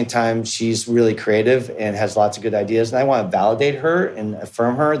 But at the same time, she's really creative and has lots of good ideas. And I want to validate her and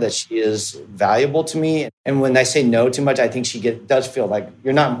affirm her that she is valuable to me. And when I say no too much, I think she does feel like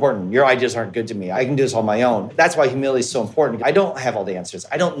you're not important. Your ideas aren't good to me. I can do this on my own. That's why humility is so important. I don't have all the answers.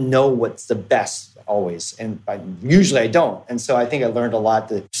 I don't know what's the best always. And usually I don't. And so I think I learned a lot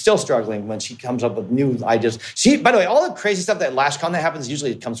that still struggling when she comes up with new ideas. By the way, all the crazy stuff that LashCon that happens,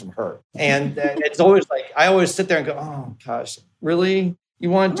 usually it comes from her. And it's always like, I always sit there and go, oh gosh, really? You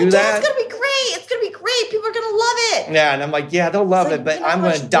want to do that? It's going to be great. It's going to be great. People are going to love it. Yeah. And I'm like, yeah, they'll love it, but I'm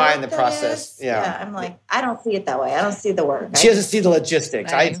going to die in the process. Yeah. I'm like, I don't see it that way. I don't see the work. She doesn't see the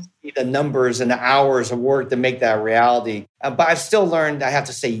logistics. Right. I see the numbers and the hours of work to make that a reality. But I've still learned I have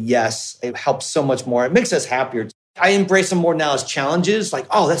to say yes. It helps so much more. It makes us happier. I embrace them more now as challenges. Like,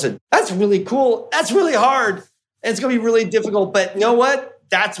 oh, that's really cool. That's really hard. And it's going to be really difficult. But you know what?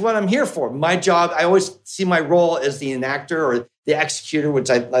 That's what I'm here for. My job, I always see my role as the enactor or the executor, which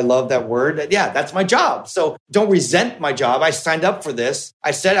I love that word. Yeah, that's my job. So don't resent my job. I signed up for this.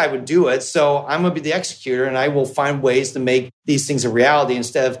 I said I would do it. So I'm going to be the executor and I will find ways to make these things a reality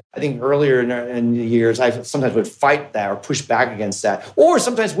instead of, I think earlier in the years, I sometimes would fight that or push back against that. Or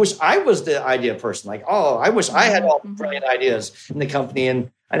sometimes wish I was the idea person. Like, oh, I wish I had all the brilliant ideas in the company. And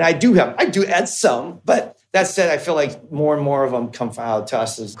I do add some, but that said, I feel like more and more of them come out to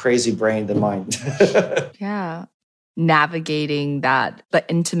us as crazy brain than mine. Yeah. Navigating the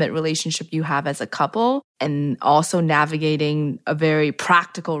intimate relationship you have as a couple and also navigating a very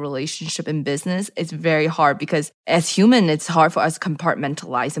practical relationship in business is very hard because as human, it's hard for us to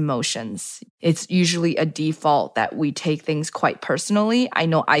compartmentalize emotions. It's usually a default that we take things quite personally. I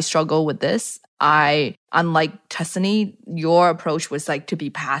know I struggle with this. Unlike Tuscany, your approach was like to be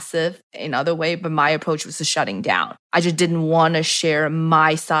passive in other way, but my approach was to shutting down. I just didn't want to share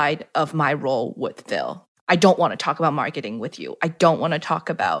my side of my role with Phil. I don't want to talk about marketing with you. I don't want to talk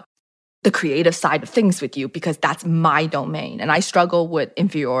about the creative side of things with you because that's my domain. And I struggle with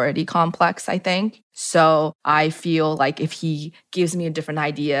inferiority complex, I think. So I feel like if he gives me a different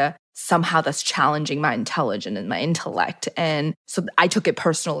idea, somehow that's challenging my intelligence and my intellect. And so I took it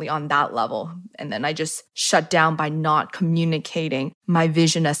personally on that level. And then I just shut down by not communicating my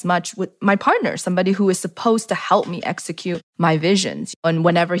vision as much with my partner, somebody who is supposed to help me execute my visions. And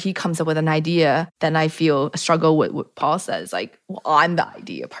whenever he comes up with an idea, then I feel a struggle with what Paul says, like, well, I'm the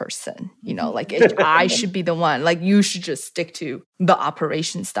idea person, like I should be the one, like you should just stick to the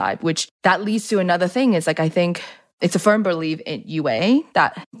operations side, which that leads to another thing is like, I think it's a firm belief in UA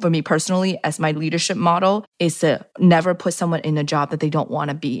that for me personally, as my leadership model, is to never put someone in a job that they don't want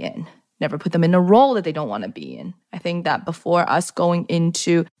to be in. Never put them in a role that they don't want to be in. I think that before us going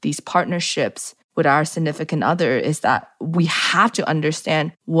into these partnerships with our significant other is that we have to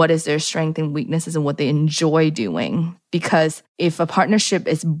understand what is their strength and weaknesses and what they enjoy doing. Because if a partnership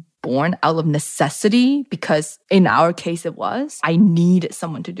is born out of necessity, because in our case it was, I needed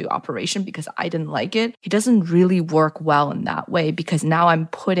someone to do operation because I didn't like it. It doesn't really work well in that way because now I'm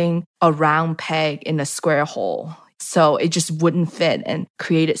putting a round peg in a square hole. So it just wouldn't fit and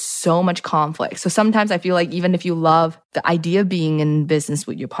created so much conflict. So sometimes I feel like even if you love the idea of being in business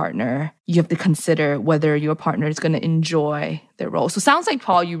with your partner, you have to consider whether your partner is going to enjoy their role. So it sounds like,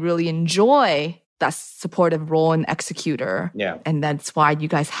 Paul, you really enjoy that supportive role and executor. Yeah. And that's why you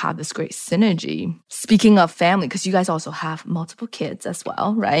guys have this great synergy. Speaking of family, because you guys also have multiple kids as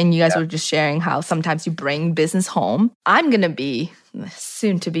well, right? And you guys were just sharing how sometimes you bring business home. I'm going to be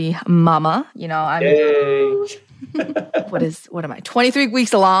soon to be mama. Yay. What am I, 23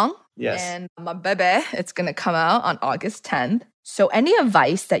 weeks along? Yes. And my baby, it's going to come out on August 10th. So any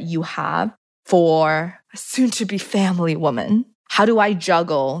advice that you have for a soon to be family woman? How do I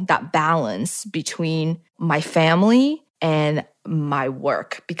juggle that balance between my family and my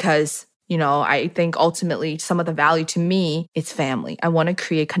work? Because, I think ultimately some of the value to me is family. I want to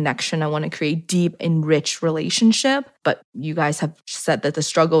create connection. I want to create deep, enriched relationship. But you guys have said that the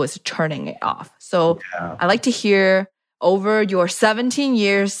struggle is turning it off. So I like to hear over your 17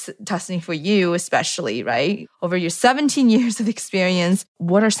 years, Tuscany, for you especially, right? Over your 17 years of experience,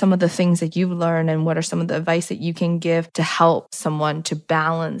 what are some of the things that you've learned and what are some of the advice that you can give to help someone to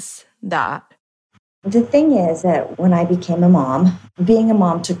balance that? The thing is that when I became a mom, being a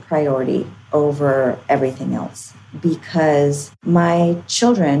mom took priority over everything else. because my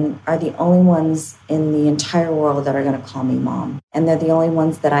children are the only ones in the entire world that are going to call me mom. And they're the only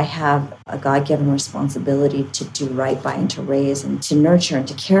ones that I have a God-given responsibility to do right by and to raise and to nurture and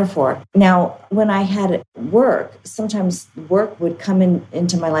to care for. Now, when I had work, sometimes work would come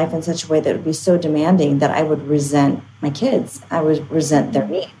into my life in such a way that would be so demanding that I would resent my kids. I would resent their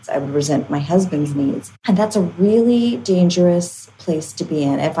needs. I would resent my husband's needs. And that's a really dangerous place to be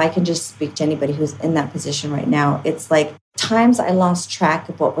in. If I can just speak to anybody who's in that position right now, it's like times I lost track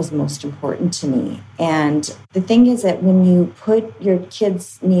of what was most important to me. And the thing is that when you put your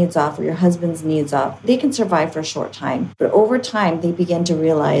kids' needs off or your husband's needs off, they can survive for a short time. But over time, they begin to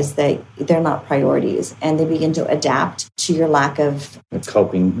realize that they're not priorities and they begin to adapt to your lack of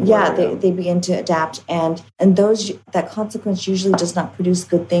coping. Yeah, they begin to adapt. And that consequence usually does not produce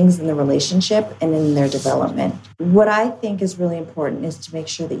good things in the relationship and in their development. What I think is really important is to make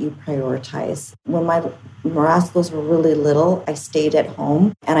sure that you prioritize. When my rascals were really little, I stayed at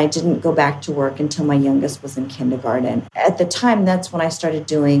home and I didn't go back to work until my youngest was in kindergarten. At the time, that's when I started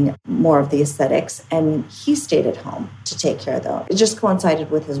doing more of the aesthetics, and he stayed at home to take care of them. It just coincided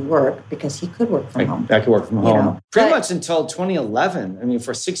with his work because he could work from home. I could work from home. Pretty But- much until 2011. I mean,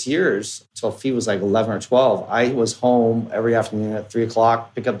 for 6 years, until Fee was like 11 or 12, I was home every afternoon at 3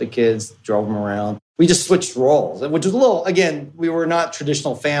 o'clock, pick up the kids, drove them around. We just switched roles, which was a little, again, we were not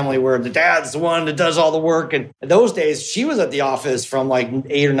traditional family where the dad's the one that does all the work. And in those days, she was at the office from like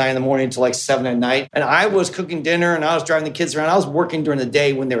 8 or 9 in the morning to like 7 at night. And I was cooking dinner and I was driving the kids around. I was working during the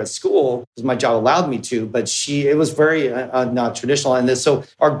day when they were at school because my job allowed me to, but it was very not traditional. And so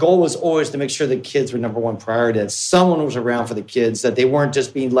our goal was always to make sure the kids were number one priority, that someone was around for the kids, that they weren't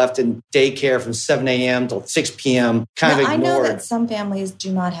just being left in daycare from 7 a.m. till 6 p.m. kind of ignored. I know that some families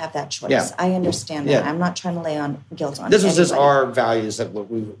do not have that choice. Yeah. I understand that. Yeah. I'm not trying to lay on guilt on This was just anybody. our values that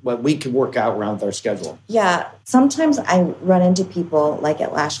what we could work out around our schedule. Yeah. Sometimes I run into people like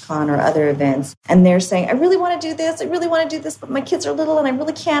at LashCon or other events, and they're saying, I really want to do this. I really want to do this, but my kids are little and I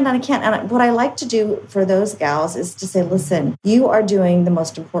really can't and I can't. And what I like to do for those gals is to say, listen, you are doing the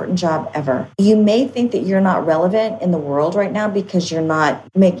most important job ever. You may think that you're not relevant in the world right now because you're not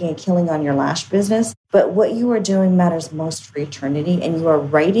making a killing on your lash business, but what you are doing matters most for eternity, and you are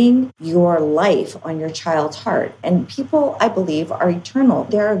writing your life on your child's heart. And people, I believe, are eternal.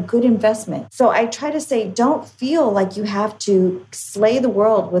 They're a good investment. So I try to say, don't feel like you have to slay the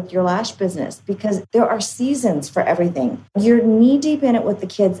world with your lash business, because there are seasons for everything. You're knee deep in it with the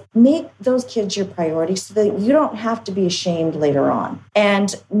kids. Make those kids your priority so that you don't have to be ashamed later on.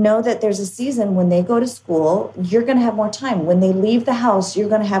 And know that there's a season when they go to school, you're going to have more time. When they leave the house, you're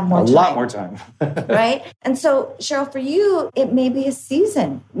going to have more time. A lot more time. Right? And so, Cheryl, for you, it may be a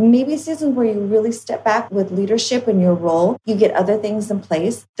season. Maybe a season where you really step back with leadership in your role. You get other things in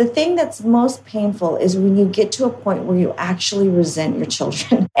place. The thing that's most painful is when you get to a point where you actually resent your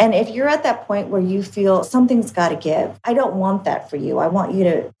children. And if you're at that point where you feel something's got to give, I don't want that for you. I want you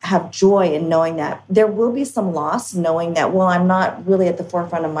to have joy in knowing that there will be some loss, knowing that, well, I'm not really at the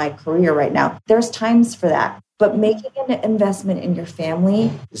forefront of my career right now. There's times for that. But making an investment in your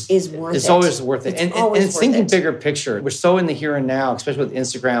family is worth it. It's always worth it. And it's thinking bigger picture. We're so in the here and now, especially with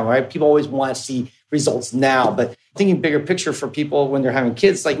Instagram, right? People always want to see results now, but thinking bigger picture for people when they're having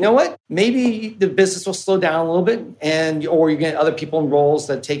kids, like, you know what? Maybe the business will slow down a little bit, or you get other people in roles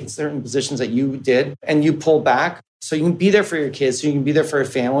that take certain positions that you did and you pull back. So you can be there for your kids, so you can be there for your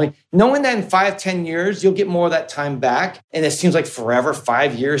family. Knowing that in 5-10 years, you'll get more of that time back. And it seems like forever,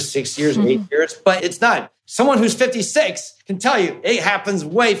 5 years, 6 years, 8 years, but it's not. Someone who's 56 can tell you it happens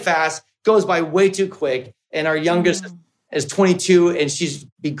way fast, goes by way too quick. And our youngest is 22 and she's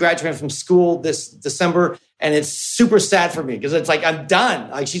be graduating from school this December. And it's super sad for me because it's like, I'm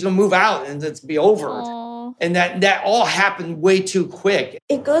done. Like she's going to move out and it's be over. Aww. And that all happened way too quick.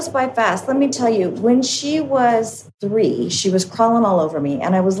 It goes by fast. Let me tell you, when she was 3, she was crawling all over me.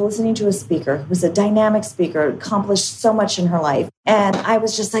 And I was listening to a speaker who was a dynamic speaker, accomplished so much in her life. And I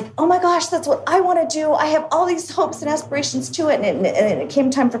was just like, oh my gosh, that's what I want to do. I have all these hopes and aspirations to it. And it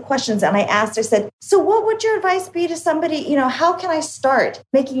came time for questions. And I said, so what would your advice be to somebody, how can I start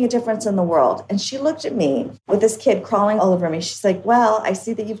making a difference in the world? And she looked at me with this kid crawling all over me. She's like, well, I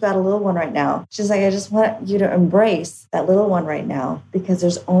see that you've got a little one right now. She's like, I just want you to embrace that little one right now, because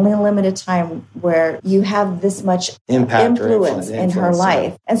there's only a limited time where you have this much influence in her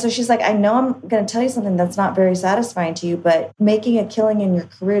life. And so she's like, I know I'm going to tell you something that's not very satisfying to you, but making a killing in your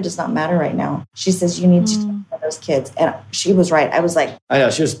career does not matter right now. She says, you need to take care of those kids. And she was right. I was like, I know,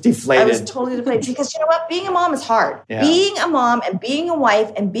 she was deflated. I was totally deflated because you know what? Being a mom is hard. Yeah. Being a mom and being a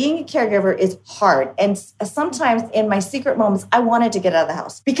wife and being a caregiver is hard. And sometimes in my secret moments, I wanted to get out of the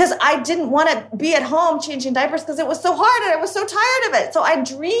house because I didn't want to be at home changing changing diapers because it was so hard and I was so tired of it. So I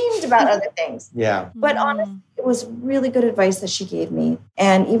dreamed about other things. Yeah. But honestly, it was really good advice that she gave me.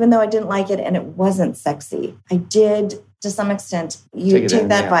 And even though I didn't like it and it wasn't sexy, I did, to some extent, take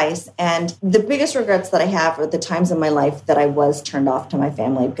that advice. And the biggest regrets that I have are the times in my life that I was turned off to my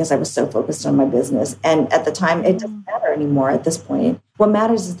family because I was so focused on my business. And at the time, it doesn't matter anymore at this point. What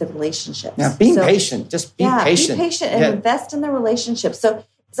matters is the relationships. Yeah, being patient. Just be patient. Be patient and invest in the relationship. So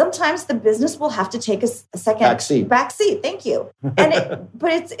sometimes the business will have to take a second backseat. Thank you. And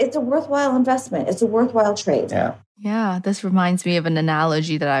but it's a worthwhile investment. It's a worthwhile trade. Yeah. Yeah, this reminds me of an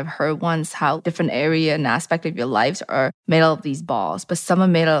analogy that I've heard once, how different area and aspect of your lives are made out of these balls, but some are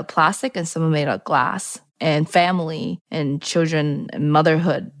made out of plastic and some are made out of glass. And family and children and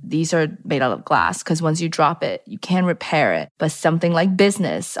motherhood, these are made out of glass because once you drop it, you can repair it. But something like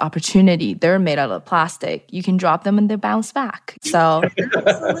business, opportunity, they're made out of plastic. You can drop them and they bounce back. So,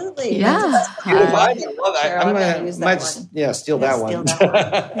 absolutely. Yeah. I love that. I'm going to steal that one.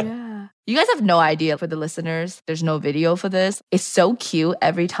 Yeah. You guys have no idea for the listeners. There's no video for this. It's so cute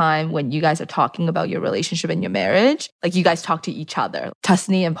every time when you guys are talking about your relationship and your marriage. Like you guys talk to each other.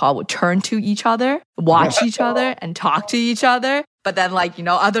 Tusney and Paul would turn to each other, watch each other, and talk to each other. But then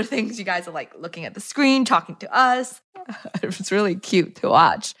other things, you guys are like looking at the screen, talking to us. It's really cute to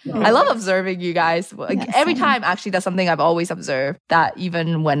watch. I love observing you guys. Every time, actually, that's something I've always observed, that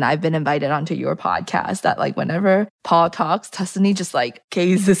even when I've been invited onto your podcast, that whenever Paul talks, Tusney just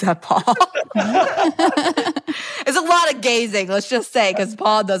gazes at Paul. It's a lot of gazing, let's just say, because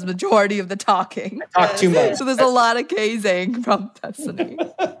Paul does majority of the talking. I talk too much. So there's a lot of gazing from Tusney.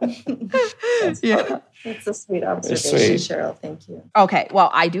 That's a sweet observation, Cheryl. Thank you. Okay, well,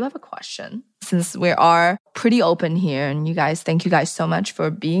 I do have a question. Since we are pretty open here, and thank you guys so much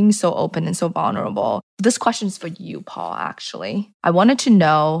for being so open and so vulnerable. This question is for you, Paul, actually. I wanted to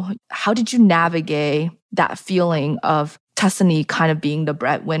know, how did you navigate that feeling of Tusney kind of being the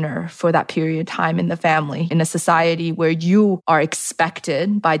breadwinner for that period of time in the family, in a society where you are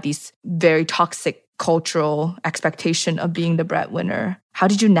expected by these very toxic cultural expectation of being the breadwinner? How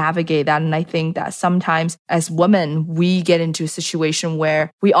did you navigate that? And I think that sometimes as women, we get into a situation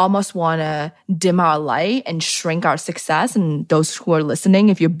where we almost want to dim our light and shrink our success. And those who are listening,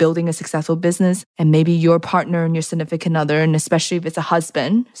 if you're building a successful business and maybe your partner and your significant other, and especially if it's a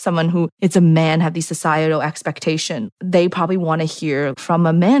husband, someone who it's a man, have these societal expectation, they probably want to hear from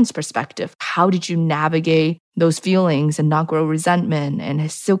a man's perspective. How did you navigate those feelings and not grow resentment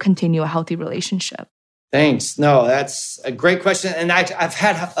and still continue a healthy relationship? Thanks. No, that's a great question. And I've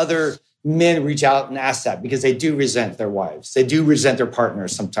had other men reach out and ask that because they do resent their wives. They do resent their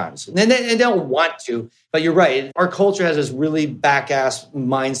partners sometimes. And they don't want to, but you're right. Our culture has this really back-ass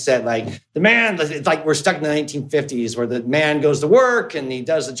mindset, like the man, it's like we're stuck in the 1950s where the man goes to work and he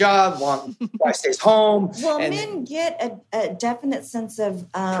does the job while the wife stays home. Well, men get a definite sense of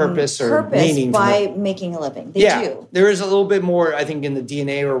purpose meaning by making a living. They do. There is a little bit more, I think, in the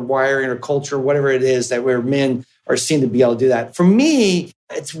DNA or wiring or culture, whatever it is, that where men are seen to be able to do that. For me,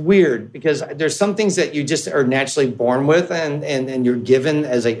 it's weird because there's some things that you just are naturally born with and you're given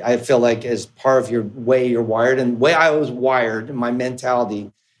as I feel like as part of your way you're wired. And the way I was wired, my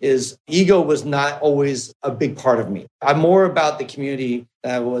mentality is ego was not always a big part of me. I'm more about the community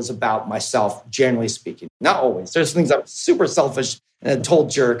than I was about myself, generally speaking. Not always. There's things I'm super selfish and a total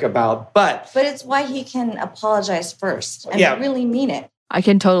jerk about, but it's why he can apologize first and really mean it. I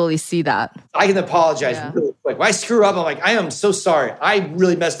can totally see that. I can apologize really quick. When I screw up, I'm like, I am so sorry. I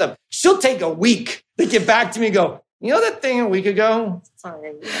really messed up. She'll take a week to get back to me and go, you know that thing a week ago?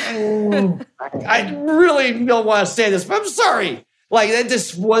 Sorry. I really don't want to say this, but I'm sorry. That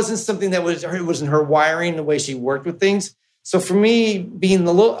just wasn't something that it wasn't her wiring, the way she worked with things. So for me,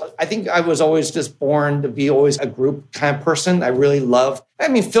 I think I was always just born to be always a group kind of person. I really love,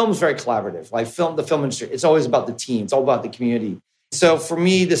 film is very collaborative. The film industry, it's always about the team. It's all about the community. So for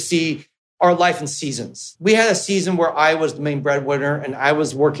me to see our life in seasons, we had a season where I was the main breadwinner and I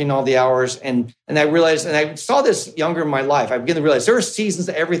was working all the hours. And I realized, and I saw this younger in my life, I began to realize there are seasons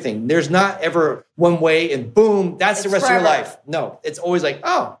to everything. There's not ever one way and boom, that's the rest of your life. No, it's always like,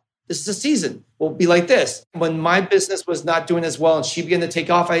 oh, this is a season. We'll be like this. When my business was not doing as well and she began to take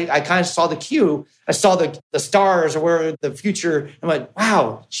off, I kind of saw the cue. I saw the stars or where the future. I'm like,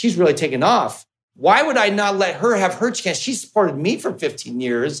 wow, she's really taken off. Why would I not let her have her chance? She supported me for 15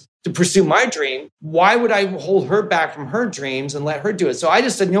 years to pursue my dream. Why would I hold her back from her dreams and let her do it? So I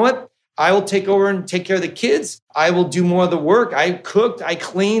just said, you know what? I will take over and take care of the kids. I will do more of the work. I cooked, I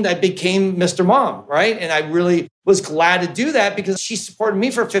cleaned, I became Mr. Mom, right? And I really was glad to do that because she supported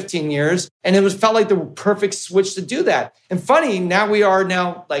me for 15 years. And it felt like the perfect switch to do that. And funny, now we are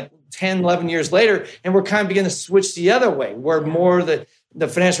 10, 11 years later, and we're kind of beginning to switch the other way, where more the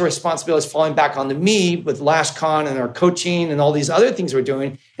financial responsibility is falling back onto me with LashCon and our coaching and all these other things we're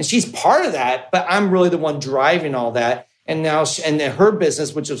doing. And she's part of that, but I'm really the one driving all that. And now, and her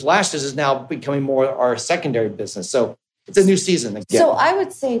business, which was Lashes, is now becoming more our secondary business. So it's a new season again. So I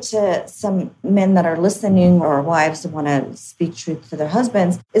would say to some men that are listening, or wives that want to speak truth to their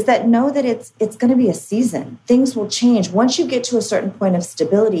husbands, is that know that it's going to be a season. Things will change. Once you get to a certain point of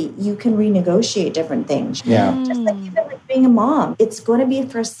stability, you can renegotiate different things. Yeah. Just like even like being a mom, it's going to be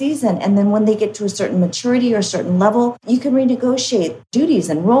for a season. And then when they get to a certain maturity or a certain level, you can renegotiate duties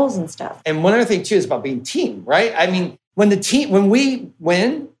and roles and stuff. And one other thing too is about being team, right? I mean, when we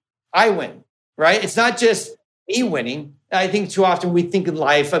win, I win, right? It's not just me winning. I think too often we think in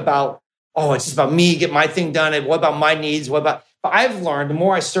life about, oh, it's just about me, get my thing done. And what about my needs? But I've learned the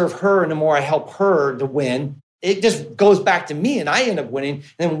more I serve her and the more I help her to win, it just goes back to me and I end up winning.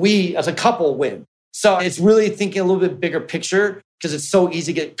 And then we as a couple win. So it's really thinking a little bit bigger picture, because it's so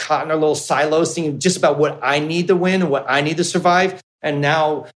easy to get caught in our little silos, thinking just about what I need to win and what I need to survive. And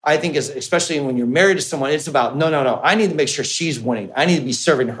now I think, especially when you're married to someone, it's about, no, I need to make sure she's winning. I need to be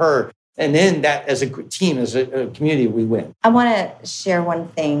serving her. And then that as a team, as a community, we win. I want to share one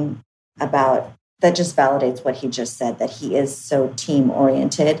thing about that just validates what he just said, that he is so team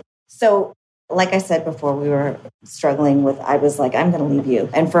oriented. So like I said before, we were struggling with, I was like, I'm going to leave you.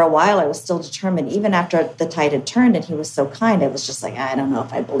 And for a while, I was still determined, even after the tide had turned and he was so kind, I was just like, I don't know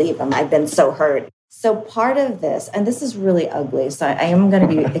if I believe him. I've been so hurt. So part of this, and this is really ugly, so I am going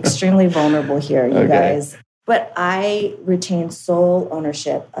to be extremely vulnerable here, you guys. But I retained sole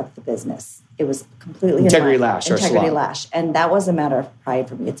ownership of the business. It was completely Integrity Lash. And that was a matter of pride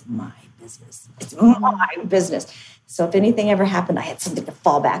for me. It's my business. It's my business. So if anything ever happened, I had something to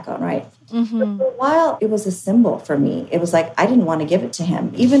fall back on, right? Mm-hmm. But for a while, it was a symbol for me. It was like, I didn't want to give it to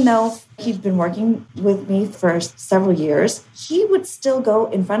him. Even though he'd been working with me for several years, he would still go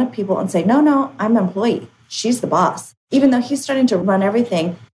in front of people and say, no, I'm an employee. She's the boss. Even though he's starting to run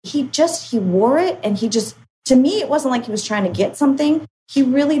everything, he wore it, and to me, it wasn't like he was trying to get something. He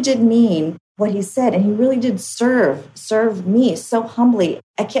really did mean what he said, and he really did serve me so humbly.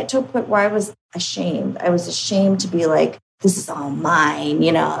 I get to a point where I was ashamed. I was ashamed to be like, this is all mine,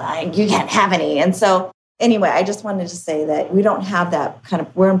 you can't have any. And so anyway, I just wanted to say that we don't have that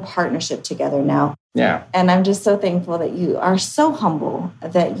we're in partnership together now. Yeah. And I'm just so thankful that you are so humble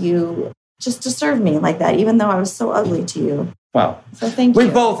that you just to serve me like that, even though I was so ugly to you. Wow. So thank you. We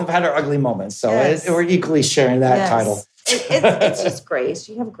both have had our ugly moments, so we're equally sharing that title. It's just grace.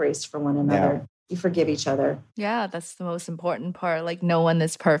 You have grace for one another. Yeah. You forgive each other. Yeah, that's the most important part. Like, no one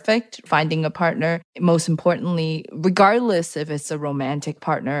is perfect. Finding a partner, most importantly, regardless if it's a romantic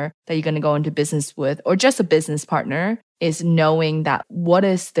partner that you're going to go into business with or just a business partner, is knowing that what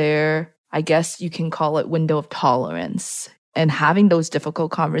is their, I guess you can call it, window of tolerance. And having those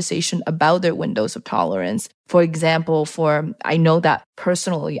difficult conversations about their windows of tolerance. For example, I know that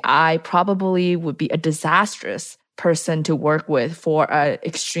personally, I probably would be a disastrous person to work with for an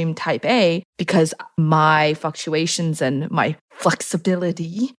extreme type A, because my fluctuations and my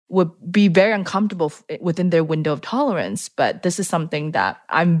flexibility would be very uncomfortable within their window of tolerance. But this is something that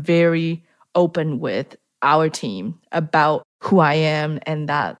I'm very open with our team about who I am, and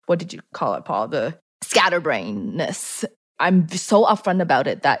that, what did you call it, Paul? The scatterbrainness. I'm so upfront about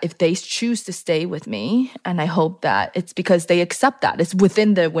it that if they choose to stay with me, and I hope that it's because they accept that it's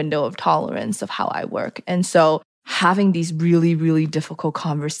within their window of tolerance of how I work. And so having these really, really difficult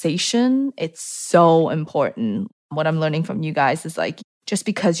conversations, it's so important. What I'm learning from you guys is like, just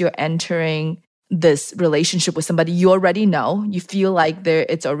because you're entering this relationship with somebody you already know, you feel like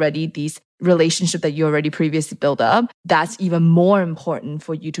it's already these relationship that you already previously built up, that's even more important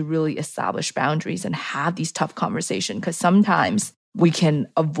for you to really establish boundaries and have these tough conversations. Because sometimes we can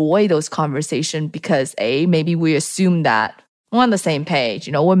avoid those conversations because maybe we assume that we're on the same page.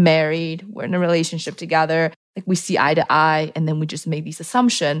 We're married, we're in a relationship together, like we see eye to eye, and then we just make these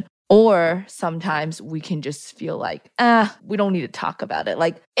assumptions. Or sometimes we can just feel like, we don't need to talk about it.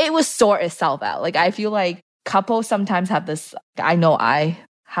 Like, it will sort itself out. Like, I feel like couples sometimes have this, I know I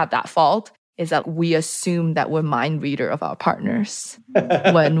have that fault, is that we assume that we're mind reader of our partners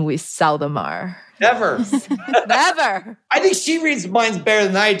when we seldom are. Never. Never. I think she reads minds better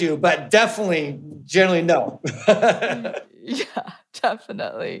than I do, but definitely, generally no. Yeah,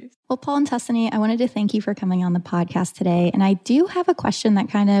 definitely. Well, Paul and Tuscany, I wanted to thank you for coming on the podcast today. And I do have a question that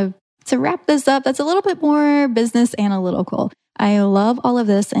to wrap this up, that's a little bit more business analytical. I love all of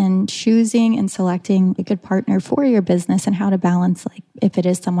this and choosing and selecting a good partner for your business and how to balance like if it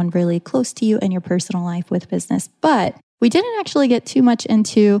is someone really close to you in your personal life with business. But we didn't actually get too much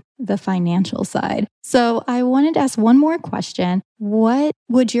into the financial side. So I wanted to ask one more question. What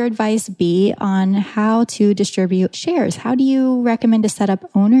would your advice be on how to distribute shares? How do you recommend to set up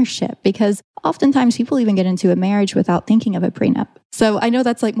ownership? Because oftentimes people even get into a marriage without thinking of a prenup. So I know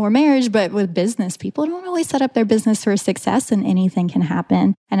that's like more marriage, but with business, people don't always set up their business for success and anything can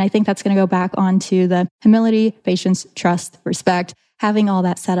happen. And I think that's going to go back onto the humility, patience, trust, respect. Having all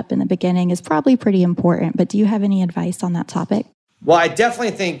that set up in the beginning is probably pretty important. But do you have any advice on that topic? Well, I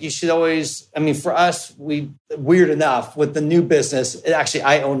definitely think you should always, for us, weird enough with the new business, actually,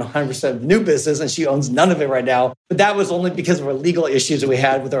 I own 100% of the new business and she owns none of it right now. But that was only because of our legal issues that we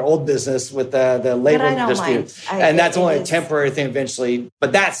had with our old business with the labor dispute. And that's only a temporary thing eventually.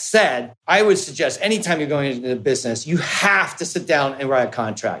 But that said, I would suggest anytime you're going into the business, you have to sit down and write a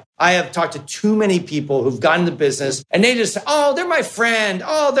contract. I have talked to too many people who've gotten into business and they just say, oh, they're my friend.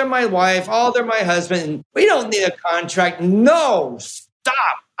 Oh, they're my wife. Oh, they're my husband. We don't need a contract. No, stop.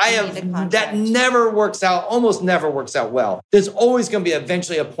 That never works out, almost never works out well. There's always going to be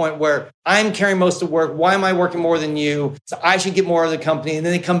eventually a point where I'm carrying most of the work. Why am I working more than you? So I should get more of the company. And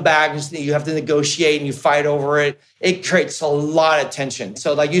then they come back and you have to negotiate and you fight over it. It creates a lot of tension.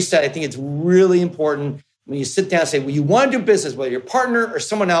 So like you said, I think it's really important when you sit down and say, well, you want to do business, whether your partner or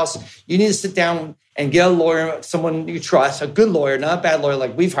someone else, you need to sit down and get a lawyer, someone you trust, a good lawyer, not a bad lawyer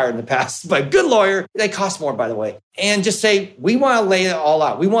like we've hired in the past, but a good lawyer. They cost more, by the way. And just say, we want to lay it all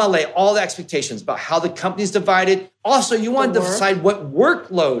out. We want to lay all the expectations about how the company's divided. Also, you want to decide what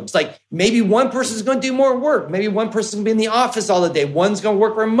workloads, like maybe one person's going to do more work. Maybe one person's going to be in the office all the day. One's going to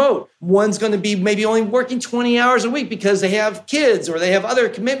work remote. One's going to be maybe only working 20 hours a week because they have kids or they have other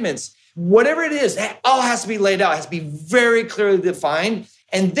commitments. Whatever it is, that all has to be laid out, has to be very clearly defined.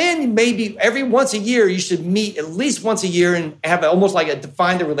 And then maybe every once a year, you should meet at least once a year and have almost like a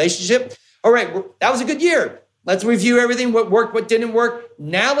define the relationship. All right, that was a good year. Let's review everything, what worked, what didn't work.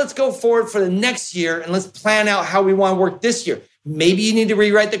 Now let's go forward for the next year and let's plan out how we want to work this year. Maybe you need to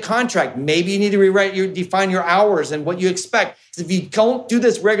rewrite the contract. Maybe you need to define your hours and what you expect. If you don't do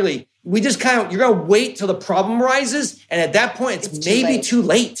this regularly, you're going to wait till the problem rises. And at that point, it's maybe too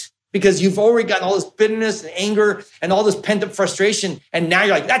late. Because you've already gotten all this bitterness and anger and all this pent-up frustration. And now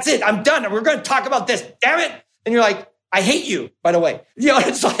you're like, that's it, I'm done. We're going to talk about this, damn it. And you're like, I hate you, by the way.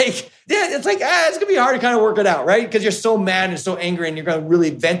 It's like, it's going to be hard to kind of work it out, right? Because you're so mad and so angry and you're going to really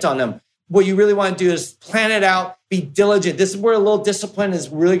vent on them. What you really want to do is plan it out, be diligent. This is where a little discipline is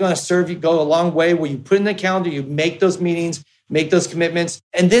really going to go a long way, where you put in the calendar, you make those meetings, make those commitments.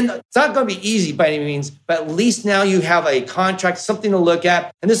 And then it's not going to be easy by any means, but at least now you have a contract, something to look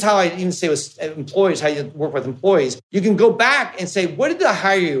at. And this is how I even say with employees, how you work with employees. You can go back and say, what did I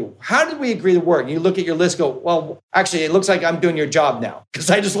hire you? How did we agree to work? And you look at your list, go, well, actually, it looks like I'm doing your job now. Because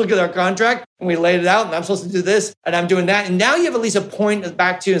I just look at our contract and we laid it out and I'm supposed to do this and I'm doing that. And now you have at least a point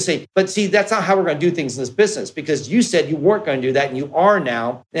back to and say, but see, that's not how we're going to do things in this business, because you said you weren't going to do that and you are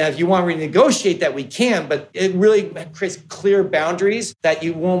now. And if you want to renegotiate that, we can, but it really creates clear boundaries that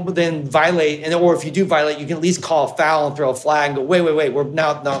you won't then violate. And or if you do violate, you can at least call a foul and throw a flag and go, wait, we're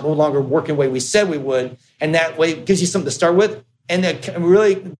now no longer working the way we said we would. And that way it gives you something to start with. And then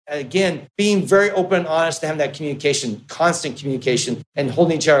really, again, being very open and honest to have that communication, constant communication, and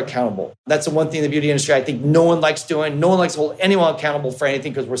holding each other accountable. That's the one thing in the beauty industry I think no one likes doing. No one likes to hold anyone accountable for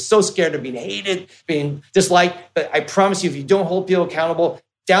anything because we're so scared of being hated, being disliked. But I promise you, if you don't hold people accountable,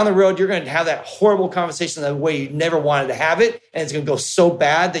 down the road, you're going to have that horrible conversation the way you never wanted to have it. And it's going to go so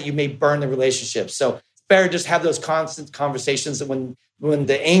bad that you may burn the relationship. So it's better just have those constant conversations that when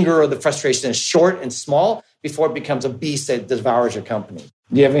the anger or the frustration is short and small before it becomes a beast that devours your company.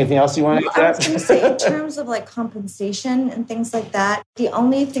 Do you have anything else you want to add? I was going to say, in terms of like compensation and things like that, the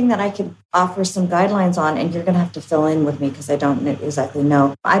only thing that I could offer some guidelines on, and you're going to have to fill in with me because I don't exactly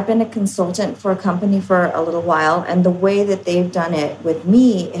know. I've been a consultant for a company for a little while, and the way that they've done it with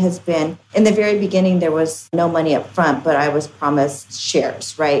me has been, in the very beginning, there was no money up front, but I was promised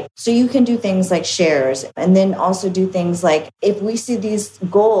shares, right? So you can do things like shares, and then also do things like, if we see these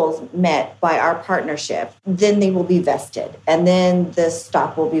goals met by our partnership, then they will be vested. And then the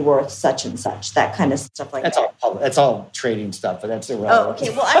stock will be worth such and such, that kind of stuff like that. That's all trading stuff, but that's irrelevant. Oh,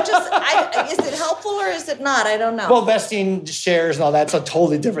 okay. Well, is it helpful or is it not? I don't know. Well, vesting shares and all that's a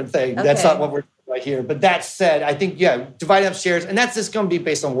totally different thing. Okay. That's not what we're talking about here. But that said, I think, dividing up shares, and that's just going to be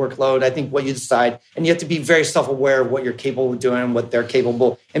based on workload. I think what you decide, and you have to be very self-aware of what you're capable of doing, what they're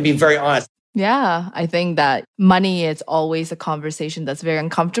capable, and be very honest. Yeah, I think that money is always a conversation that's very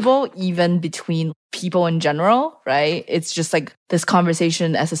uncomfortable, even between people in general, right? It's just like this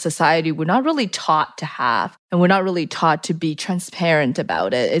conversation as a society, we're not really taught to have, and we're not really taught to be transparent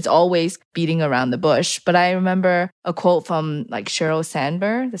about it. It's always beating around the bush. But I remember a quote from like Sheryl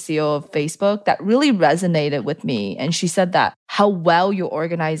Sandberg, the CEO of Facebook, that really resonated with me. And she said that how well your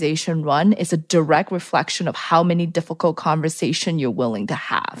organization run is a direct reflection of how many difficult conversations you're willing to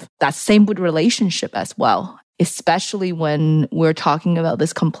have. That's same with relationship as well. Especially when we're talking about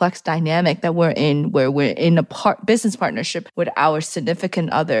this complex dynamic that we're in, where we're in a business partnership with our significant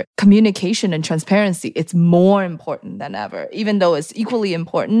other. Communication and transparency, it's more important than ever, even though it's equally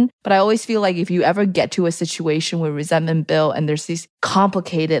important. But I always feel like if you ever get to a situation where resentment build and there's these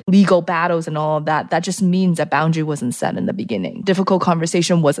complicated legal battles and all of that, that just means a boundary wasn't set in the beginning. Difficult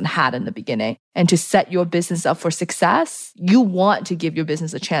conversation wasn't had in the beginning. And to set your business up for success, you want to give your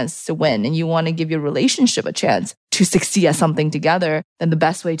business a chance to win, and you want to give your relationship a chance to succeed at something together, then the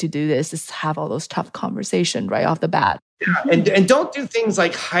best way to do this is have all those tough conversations right off the bat. Yeah. And don't do things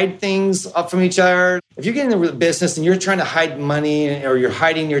like hide things up from each other. If you're getting into the business and you're trying to hide money, or you're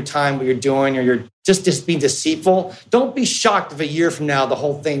hiding your time, what you're doing, or you're just being deceitful, don't be shocked if a year from now the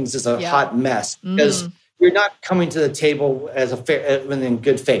whole thing's is a hot mess, because you're not coming to the table as in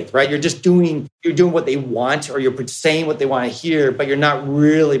good faith, right? You're doing what they want, or you're saying what they want to hear, but you're not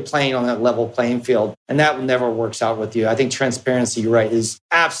really playing on that level playing field. And that never works out with you. I think transparency, you're right, is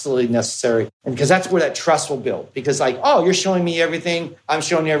absolutely necessary. And because that's where that trust will build. Because like, oh, you're showing me everything, I'm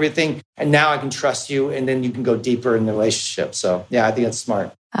showing you everything, and now I can trust you, and then you can go deeper in the relationship. So yeah, I think that's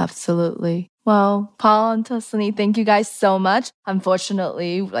smart. Absolutely. Well, Paul and Tusney, thank you guys so much.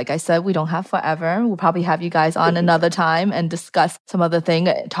 Unfortunately, like I said, we don't have forever. We'll probably have you guys on another time and discuss some other thing,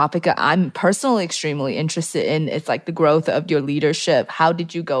 a topic that I'm personally extremely interested in. It's like the growth of your leadership. How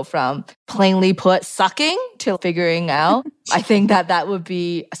did you go from, plainly put, sucking to figuring out? I think that would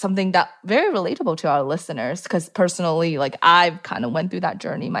be something that very relatable to our listeners, because personally, like I've kind of went through that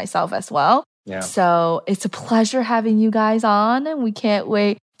journey myself as well. Yeah. So it's a pleasure having you guys on, and we can't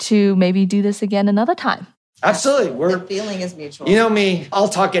wait to maybe do this again another time. Absolutely. The feeling is mutual. You know me, I'll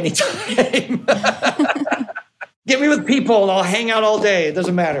talk anytime. Get me with people and I'll hang out all day. It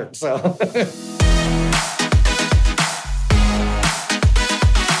doesn't matter. So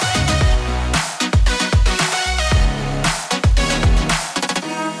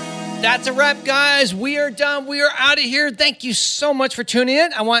That's a wrap, guys. We are done. We are out of here. Thank you so much for tuning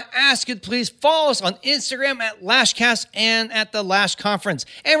in. I want to ask you to please follow us on Instagram at Lashcast and at the Lash Conference.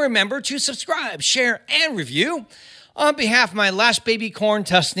 And remember to subscribe, share, and review. On behalf of my Lash Baby Corn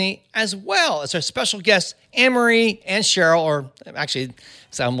Tusney, as well as our special guests, Anne-Marie and Cheryl, or actually,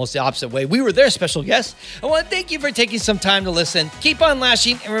 it's almost the opposite way. We were their special guests. I want to thank you for taking some time to listen. Keep on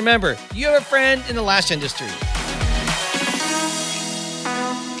lashing, and remember, you have a friend in the lash industry.